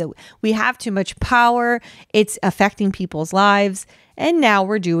going the way that we have too much power. It's affecting people's lives. And now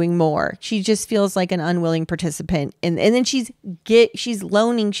we're doing more. She just feels like an unwilling participant. And then she's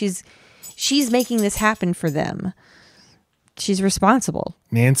loaning. She's making this happen for them. She's responsible.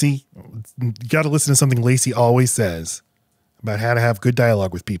 Nancy, you got to listen to something Laci always says about how to have good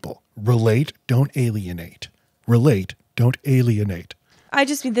dialogue with people. Relate, don't alienate. Relate, don't alienate. I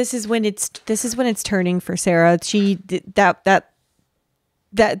just mean this is when it's turning for Sarah. She that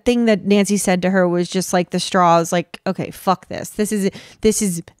thing that Nancy said to her was just like the straw. Is like, okay, fuck this. This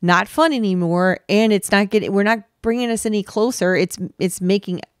is not fun anymore, and it's not getting. We're not bringing us any closer. It's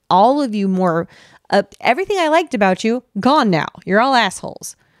making all of you more. Everything I liked about you, gone now. You're all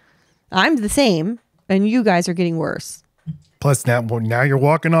assholes. I'm the same, and you guys are getting worse. Plus, now you're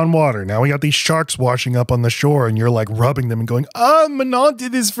walking on water. Now we got these sharks washing up on the shore, and you're like rubbing them and going, "Oh, Manon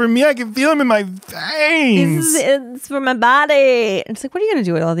did this for me. I can feel them in my veins. It's for my body." It's like, what are you gonna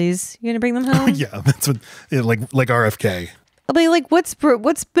do with all these? You gonna bring them home? Yeah, that's what. Like RFK. I'll be like, what's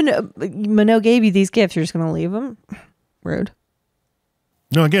been? Manon gave you these gifts. You're just gonna leave them? Rude.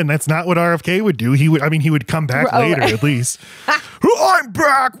 No, again, that's not what RFK would do. He would come back later at least. I'm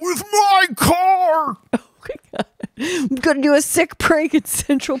back with my car. Oh my God. I'm going to do a sick prank at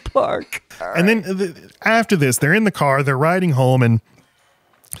Central Park. And then after this, they're in the car, they're riding home, and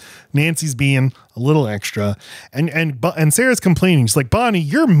Nancy's being a little extra. And Sarah's complaining. She's like, Bonnie,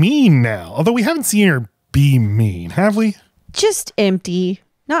 you're mean now. Although we haven't seen her be mean, have we? Just empty.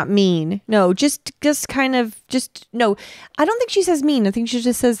 Not mean. No, just kind of no. I don't think she says mean. I think she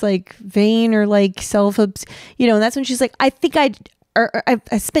just says like vain or like and that's when she's like, I think I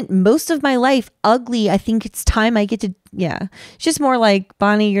spent most of my life ugly. I think it's time I get to, yeah. It's just more like,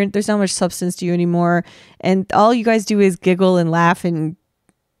 Bonnie, there's not much substance to you anymore. And all you guys do is giggle and laugh, and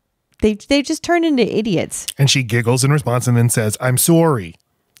they just turn into idiots. And she giggles in response and then says, I'm sorry.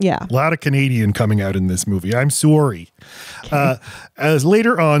 Yeah. A lot of Canadian coming out in this movie. I'm sorry. Okay. As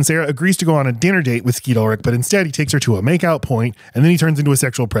later on, Sarah agrees to go on a dinner date with Skeet Ulrich, but instead he takes her to a makeout point, and then he turns into a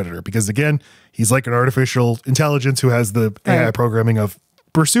sexual predator because, again, he's like an artificial intelligence who has the AI programming of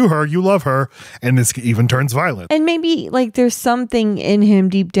pursue her, you love her, and this even turns violent. And maybe like there's something in him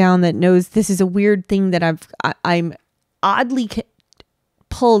deep down that knows this is a weird thing that I'm oddly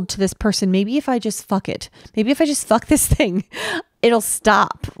pulled to this person. Maybe if I just fuck it. Maybe if I just fuck this thing, it'll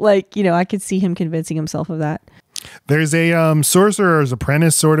stop. Like, I could see him convincing himself of that. There's a sorcerer's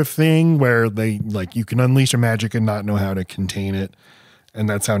apprentice sort of thing where they like you can unleash a magic and not know how to contain it. And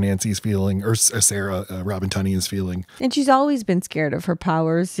that's how Nancy's feeling, or Sarah, Robin Tunney is feeling. And she's always been scared of her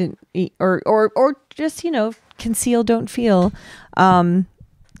powers, or just, conceal, don't feel.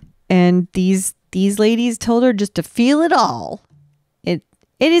 And these ladies told her just to feel it all.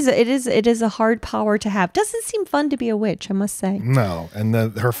 It is a hard power to have. Doesn't seem fun to be a witch, I must say. No, and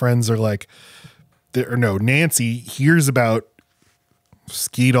her friends are like, Nancy hears about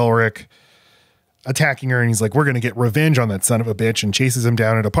Skeet Ulrich attacking her, and he's like, we're going to get revenge on that son of a bitch, and chases him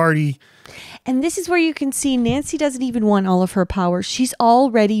down at a party. And this is where you can see Nancy doesn't even want all of her powers. She's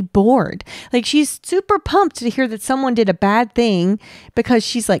already bored. Like, she's super pumped to hear that someone did a bad thing because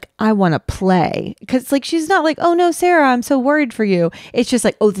she's like, I want to play. Because like, she's not like, oh no, Sarah, I'm so worried for you. It's just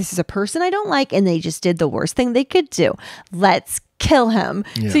like, oh, this is a person I don't like, and they just did the worst thing they could do. Let's kill him.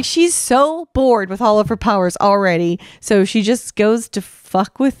 Yeah. So she's so bored with all of her powers already. So she just goes to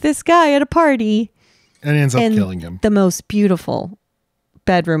fuck with this guy at a party. And ends up killing him. The most beautiful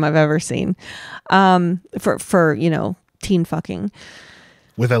bedroom I've ever seen. For teen fucking.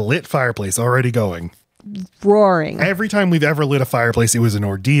 With a lit fireplace already going. Roaring. Every time we've ever lit a fireplace, it was an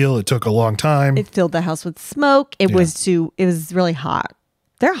ordeal. It took a long time. It filled the house with smoke. It was really hot.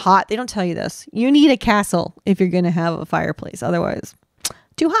 They're hot. They don't tell you this. You need a castle if you're going to have a fireplace. Otherwise,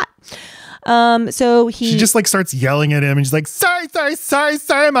 too hot. So she just like starts yelling at him and she's like, sorry,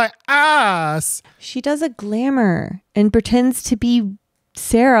 my ass. She does a glamour and pretends to be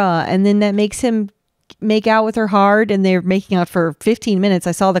Sarah, and then that makes him make out with her hard, and they're making out for 15 minutes.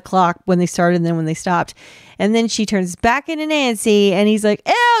 I saw the clock when they started and then when they stopped. And then she turns back into Nancy and he's like,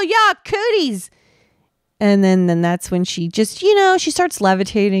 ew, yeah, cooties. And then that's when she just, she starts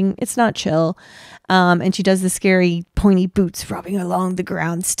levitating. It's not chill. And she does the scary pointy boots rubbing along the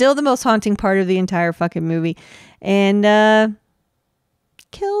ground. Still the most haunting part of the entire fucking movie. And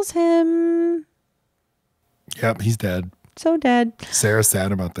kills him. Yep, he's dead. So dead. Sarah's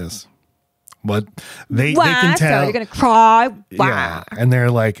sad about this. But they can tell. So you're gonna cry. Wow. Yeah, and they're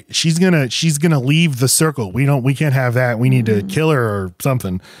like, she's gonna leave the circle. We can't have that. We need to kill her or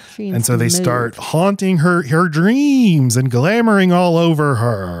something. And so they start haunting her dreams and glamoring all over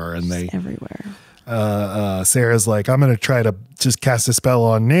her. And she's everywhere. Sarah's like, I'm gonna try to just cast a spell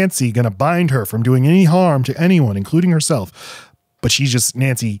on Nancy, gonna bind her from doing any harm to anyone, including herself. But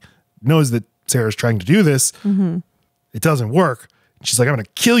Nancy knows that Sarah's trying to do this. Mm-hmm. It doesn't work. She's like, I'm going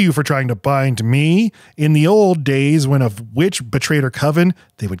to kill you for trying to bind me. In the old days, when a witch betrayed her coven,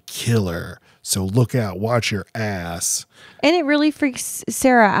 they would kill her. So look out, watch your ass. And it really freaks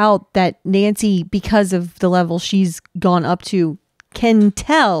Sarah out that Nancy, because of the level she's gone up to, can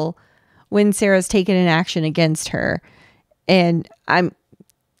tell when Sarah's taken an action against her. And I'm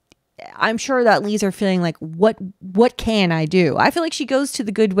sure that leaves her feeling like, what can I do? I feel like she goes to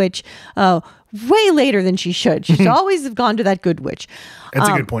the good witch way later than she should. She should always have gone to that good witch. That's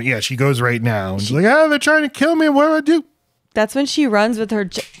a good point. Yeah, she goes right now. And she's like, they're trying to kill me. What do I do? That's when she runs with her...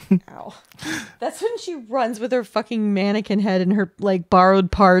 Ow. That's when she runs with her fucking mannequin head and her like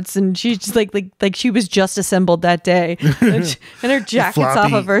borrowed parts, and she's just like she was just assembled that day, and her jacket's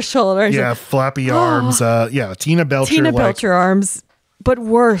off of her shoulder. Yeah, floppy arms. Tina Belcher arms. But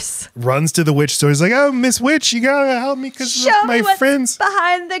worse. Runs to the witch store. He's like, oh, Miss Witch, you gotta help me because my friends.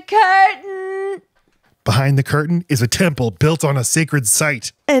 Behind the curtain. Behind the curtain is a temple built on a sacred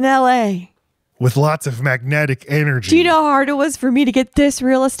site. In LA. With lots of magnetic energy. Do you know how hard it was for me to get this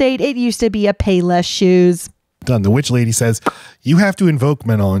real estate? It used to be a Payless shoes. Done. The witch lady says, you have to invoke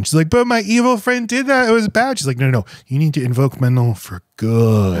Manon. She's like, but my evil friend did that. It was bad. She's like, no. You need to invoke Manon for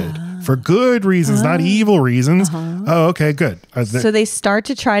good. For good reasons, not evil reasons. Oh, okay, good. So they start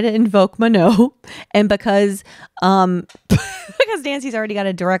to try to invoke Manon. And because Nancy's already got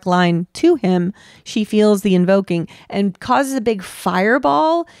a direct line to him, she feels the invoking and causes a big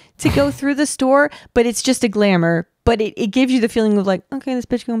fireball to go through the store. But it's just a glamour. But it gives you the feeling of like, okay, this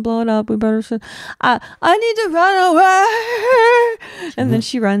bitch gonna blow it up. We better. I need to run away. And then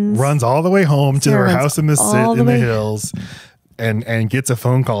she runs all the way home to her house in the hills, and gets a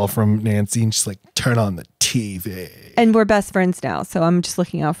phone call from Nancy, and she's like, turn on the TV. And we're best friends now, so I'm just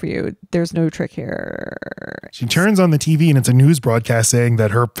looking out for you. There's no trick here. She turns on the TV, and it's a news broadcast saying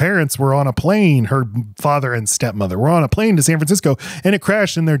that her parents were on a plane. Her father and stepmother were on a plane to San Francisco, and it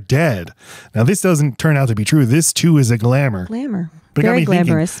crashed, and they're dead. Now, this doesn't turn out to be true. This, too, is a glamour. But very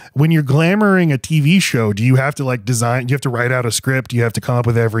glamorous. When you're glamoring a TV show, do you have to like design? Do you have to write out a script? Do you have to come up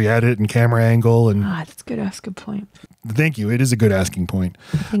with every edit and camera angle? And that's good. That's a good point. Thank you. It is a good asking point.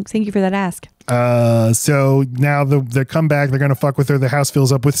 Thank you for that ask. So now they come back. They're gonna fuck with her. The house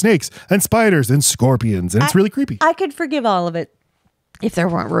fills up with snakes and spiders and scorpions, and it's really creepy. I could forgive all of it if there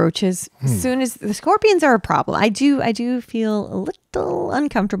weren't roaches. As soon as the scorpions are a problem, I do feel a little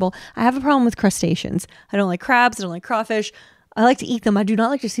uncomfortable. I have a problem with crustaceans. I don't like crabs. I don't like crawfish. I like to eat them. I do not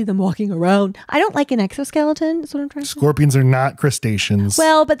like to see them walking around. I don't like an exoskeleton. That's what I'm trying to say. Scorpions are not crustaceans.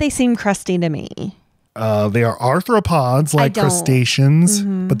 Well, but they seem crusty to me. They are arthropods like crustaceans,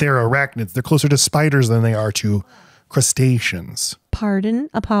 but they're arachnids. They're closer to spiders than they are to crustaceans. Pardon,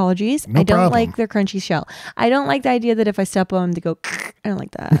 apologies. No I don't problem. like their crunchy shell. I don't like the idea that if I step on them, they go. I don't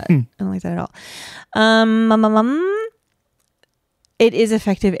like that. I don't like that at all. It is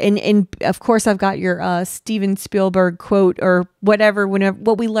effective, and of course I've got your Steven Spielberg quote or whatever.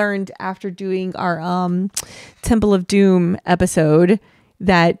 What we learned after doing our Temple of Doom episode,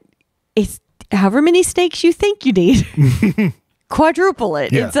 that it's however many snakes you think you need, quadruple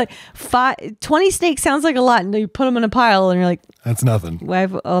it. Yeah. It's like 20 snakes sounds like a lot, and you put them in a pile, and you're like, that's nothing. Why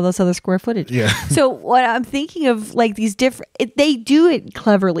have all this other square footage? Yeah. So what I'm thinking of, like these different, they do it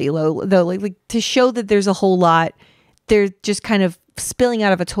cleverly, though, like to show that there's a whole lot. They're just kind of spilling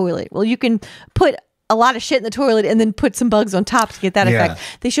out of a toilet. Well, you can put a lot of shit in the toilet and then put some bugs on top to get that effect.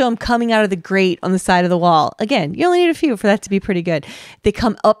 They show them coming out of the grate on the side of the wall. Again, you only need a few for that to be pretty good. They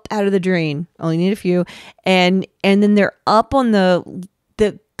come up out of the drain. Only need a few. And then they're up on the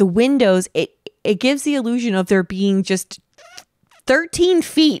windows. It gives the illusion of there being just 13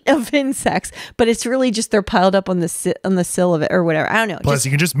 feet of insects, but it's really just they're piled up on the sill of it or whatever. I don't know. Plus,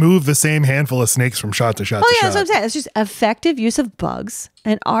 you can just move the same handful of snakes from shot to shot. Oh, yeah, that's what I'm saying. It's just effective use of bugs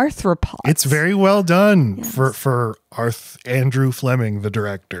and arthropods. It's very well done for Andrew Fleming, the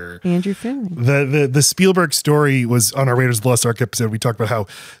director. Andrew Fleming. The Spielberg story was on our Raiders of the Lost Ark episode. We talked about how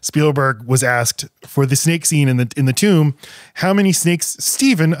Spielberg was asked for the snake scene in the tomb. How many snakes,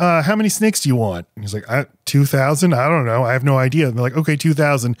 Steven, how many snakes do you want? And he's like, 2,000? I don't know. I have no idea. And they're like, okay,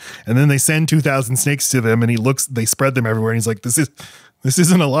 2,000. And then they send 2,000 snakes to them, and they spread them everywhere. And he's like, this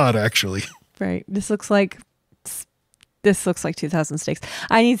isn't a lot, actually. Right. This looks like 2,000 snakes.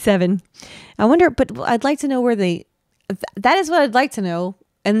 I need 7. I wonder, but I'd like to know where that is what I'd like to know.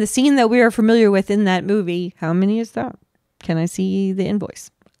 And the scene that we are familiar with in that movie, how many is that? Can I see the invoice?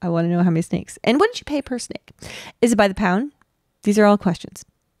 I want to know how many snakes. And what did you pay per snake? Is it by the pound? These are all questions.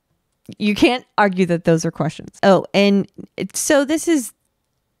 You can't argue that those are questions. Oh, and so this is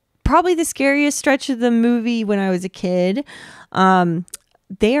probably the scariest stretch of the movie when I was a kid.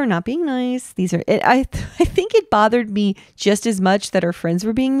 They are not being nice. I think it bothered me just as much that her friends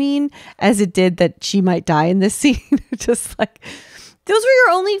were being mean as it did that she might die in this scene. Just like, those were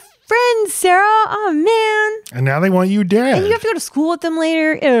your only friends, Sarah. Oh, man. And now they want you dead. And you have to go to school with them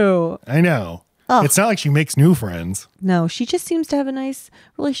later. Ew. I know. Oh. It's not like she makes new friends. No, she just seems to have a nice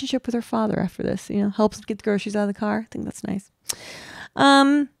relationship with her father after this. Helps get the groceries out of the car. I think that's nice.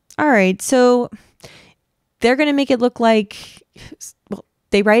 All right. So they're going to make it look like... Well,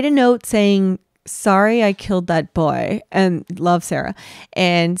 they write a note saying, sorry, I killed that boy, and love Sarah.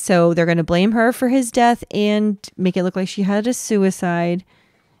 And so they're going to blame her for his death and make it look like she had a suicide.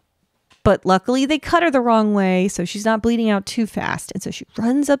 But luckily they cut her the wrong way, so she's not bleeding out too fast. And so she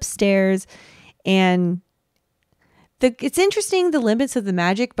runs upstairs, and it's interesting, the limits of the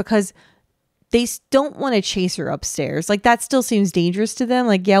magic, because they don't want to chase her upstairs. Like, that still seems dangerous to them.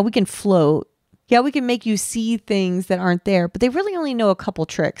 Like, yeah, we can float. Yeah, we can make you see things that aren't there, but they really only know a couple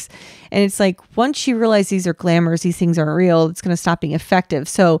tricks. And it's like, once you realize these are glamours, these things aren't real, it's going to stop being effective.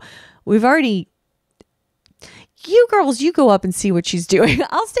 So we've already... You girls, you go up and see what she's doing.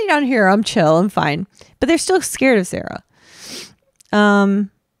 I'll stay down here. I'm chill. I'm fine. But they're still scared of Sarah.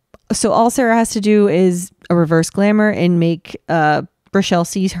 So all Sarah has to do is a reverse glamour and make Rochelle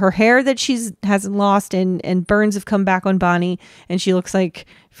see her hair that hasn't lost, and burns have come back on Bonnie, and she looks like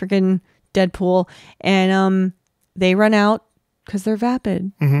freaking Deadpool. And they run out because they're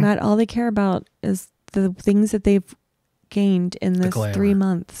vapid. Mm-hmm. Not all they care about is the things that they've gained in this 3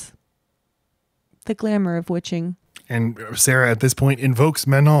 months. The glamour of witching. And Sarah at this point invokes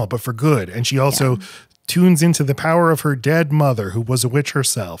Manon, but for good. And she also tunes into the power of her dead mother, who was a witch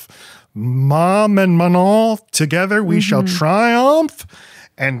herself. Mom and Manon, together we shall triumph.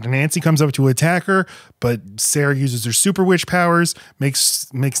 And Nancy comes up to attack her, but Sarah uses her super witch powers,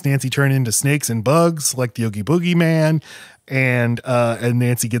 makes Nancy turn into snakes and bugs like the Oogie Boogie Man. And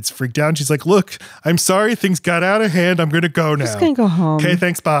Nancy gets freaked out. And she's like, look, I'm sorry. Things got out of hand. I'm going to go now. I'm just going to go home. Okay,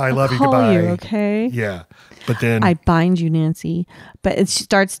 thanks. Bye. I'll love you. call Goodbye. You, okay? Yeah. But then I bind you, Nancy. But it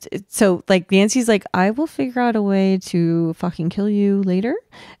starts. So like Nancy's like, I will figure out a way to fucking kill you later.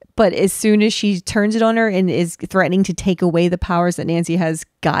 But as soon as she turns it on her and is threatening to take away the powers that Nancy has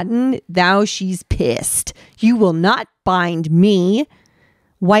gotten, now she's pissed. You will not bind me,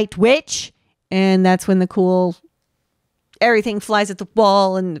 white witch. And that's when the cool... Everything flies at the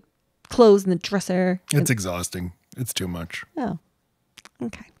wall and the clothes in the dresser. It's exhausting. It's too much. Oh,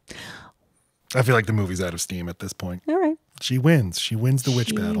 okay. I feel like the movie's out of steam at this point. All right. She wins. She wins the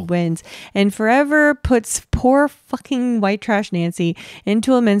witch battle. She wins. And forever puts poor fucking white trash Nancy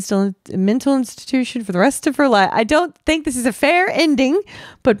into a mental institution for the rest of her life. I don't think this is a fair ending,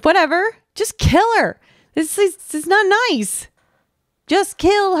 but whatever. Just kill her. This is not nice. Just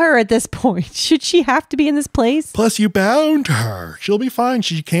kill her at this point. Should she have to be in this place? Plus, you bound her. She'll be fine.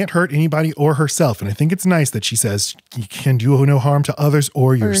 She can't hurt anybody or herself. And I think it's nice that she says you can do no harm to others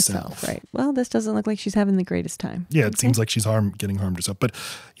or yourself. Right. Well, this doesn't look like she's having the greatest time. Yeah, it seems like she's getting harmed herself. But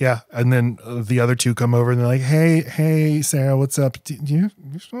yeah, and then the other two come over and they're like, hey, Sarah, what's up? Do you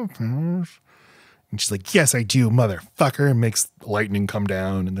still have powers? And she's like, yes, I do, motherfucker. And makes lightning come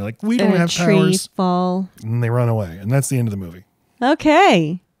down. And they're like, we don't have powers. And a tree fall. And they run away. And that's the end of the movie.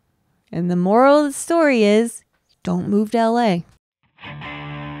 Okay. And the moral of the story is, don't move to LA.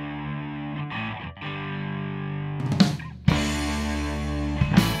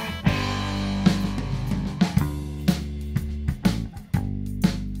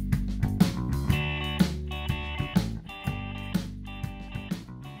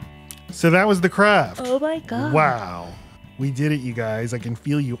 So that was The Craft. Oh my God. Wow. We did it, you guys. I can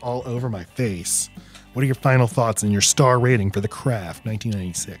feel you all over my face. What are your final thoughts and your star rating for The Craft,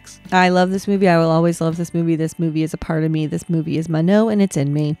 1996? I love this movie. I will always love this movie. This movie is a part of me. This movie is Manon, and it's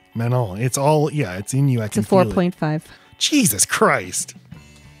in me. Manon. It's all, yeah, it's in you. I can It's a 4.5. Jesus Christ.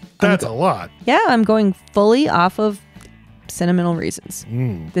 That's a lot. Yeah, I'm going fully off of sentimental reasons.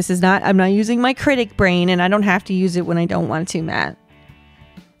 This is not, I'm not using my critic brain, and I don't have to use it when I don't want to, Matt.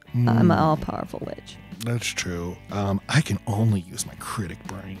 I'm an all-powerful witch. That's true. I can only use my critic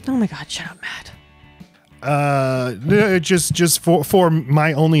brain. Oh my God, shut up, Matt. Just for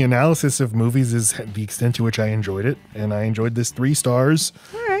my only analysis of movies is the extent to which I enjoyed it, and I enjoyed this 3 stars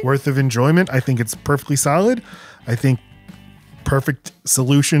worth of enjoyment. I think it's perfectly solid. I think perfect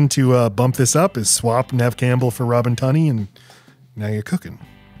solution to bump this up is swap Nev Campbell for Robin Tunney, and now you're cooking.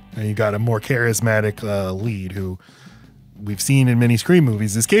 Now you got a more charismatic lead who we've seen in many Scream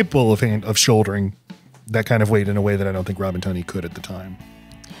movies is capable of shouldering that kind of weight in a way that I don't think Robin Tunney could at the time.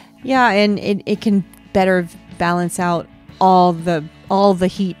 Yeah, and it can better balance out all the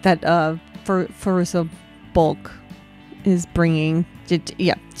heat that Farisa Bulk is bringing.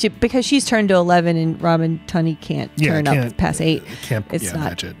 Because she's turned to 11 and Robin Tunney can't turn up past 8. It's not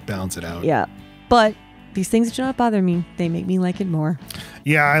match it, balance it out. Yeah, but these things do not bother me. They make me like it more.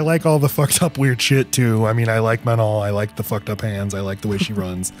 Yeah, I like all the fucked up weird shit too. I mean, I like Manon. I like the fucked up hands. I like the way she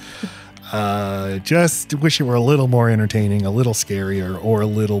runs. Just wish it were a little more entertaining, a little scarier, or a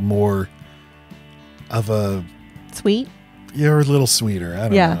little more of a sweet. Yeah, or a little sweeter. I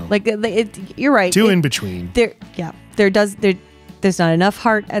don't know. Yeah, like you're right. In between. There's not enough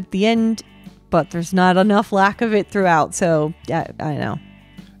heart at the end, but there's not enough lack of it throughout. So yeah, I know.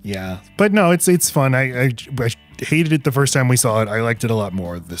 Yeah, but no, it's fun. I hated it the first time we saw it. I liked it a lot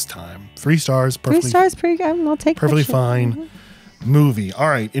more this time. 3 stars. 3 stars, pretty. I'll take perfectly fine. Movie. All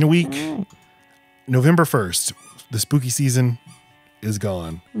right, in a week, November 1st, the spooky season is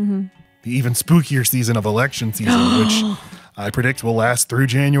gone. The even spookier season of election season, which I predict will last through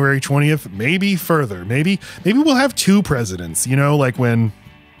January 20th, maybe further. Maybe we'll have 2 presidents, like when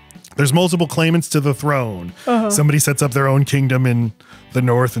there's multiple claimants to the throne. Somebody sets up their own kingdom in the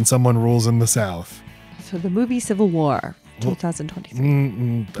north and someone rules in the south. So the movie Civil War,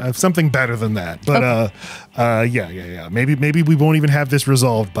 2023. Something better than that. But yeah. Maybe we won't even have this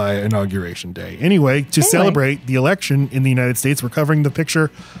resolved by Inauguration Day. Anyway, to celebrate the election in the United States, we're covering the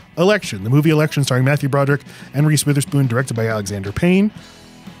picture Election, the movie Election starring Matthew Broderick and Reese Witherspoon, directed by Alexander Payne.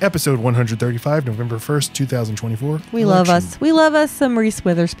 Episode 135, November 1st, 2024. We love us some Reese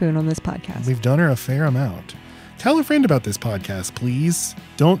Witherspoon on this podcast. We've done her a fair amount. Tell a friend about this podcast, please.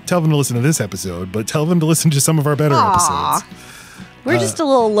 Don't tell them to listen to this episode, but tell them to listen to some of our better episodes. We're just a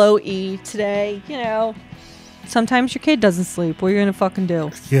little low E today, Sometimes your kid doesn't sleep. What are you going to fucking do?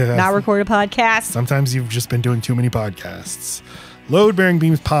 Yeah. Not record a podcast? Sometimes you've just been doing too many podcasts. Load Bearing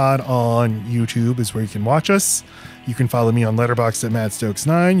Beams Pod on YouTube is where you can watch us. You can follow me on Letterboxd at Matt Stokes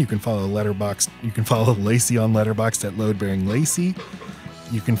 9. You can follow Laci on Letterboxd at Load Bearing Laci.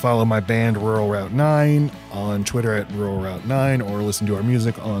 You can follow my band Rural Route 9 on Twitter at Rural Route 9, or listen to our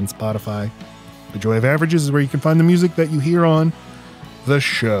music on Spotify. The Joy of Averages is where you can find the music that you hear on the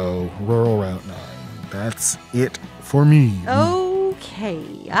show, Rural Route 9. That's it for me.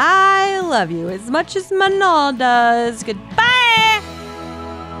 Okay. I love you as much as Manon does. Goodbye.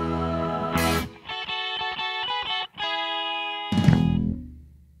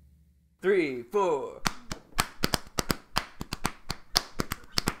 3, 4.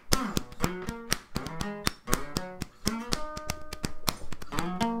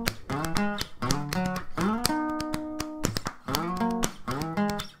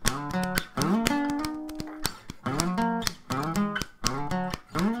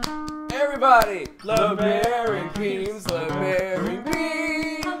 Everybody, love bearing beams, love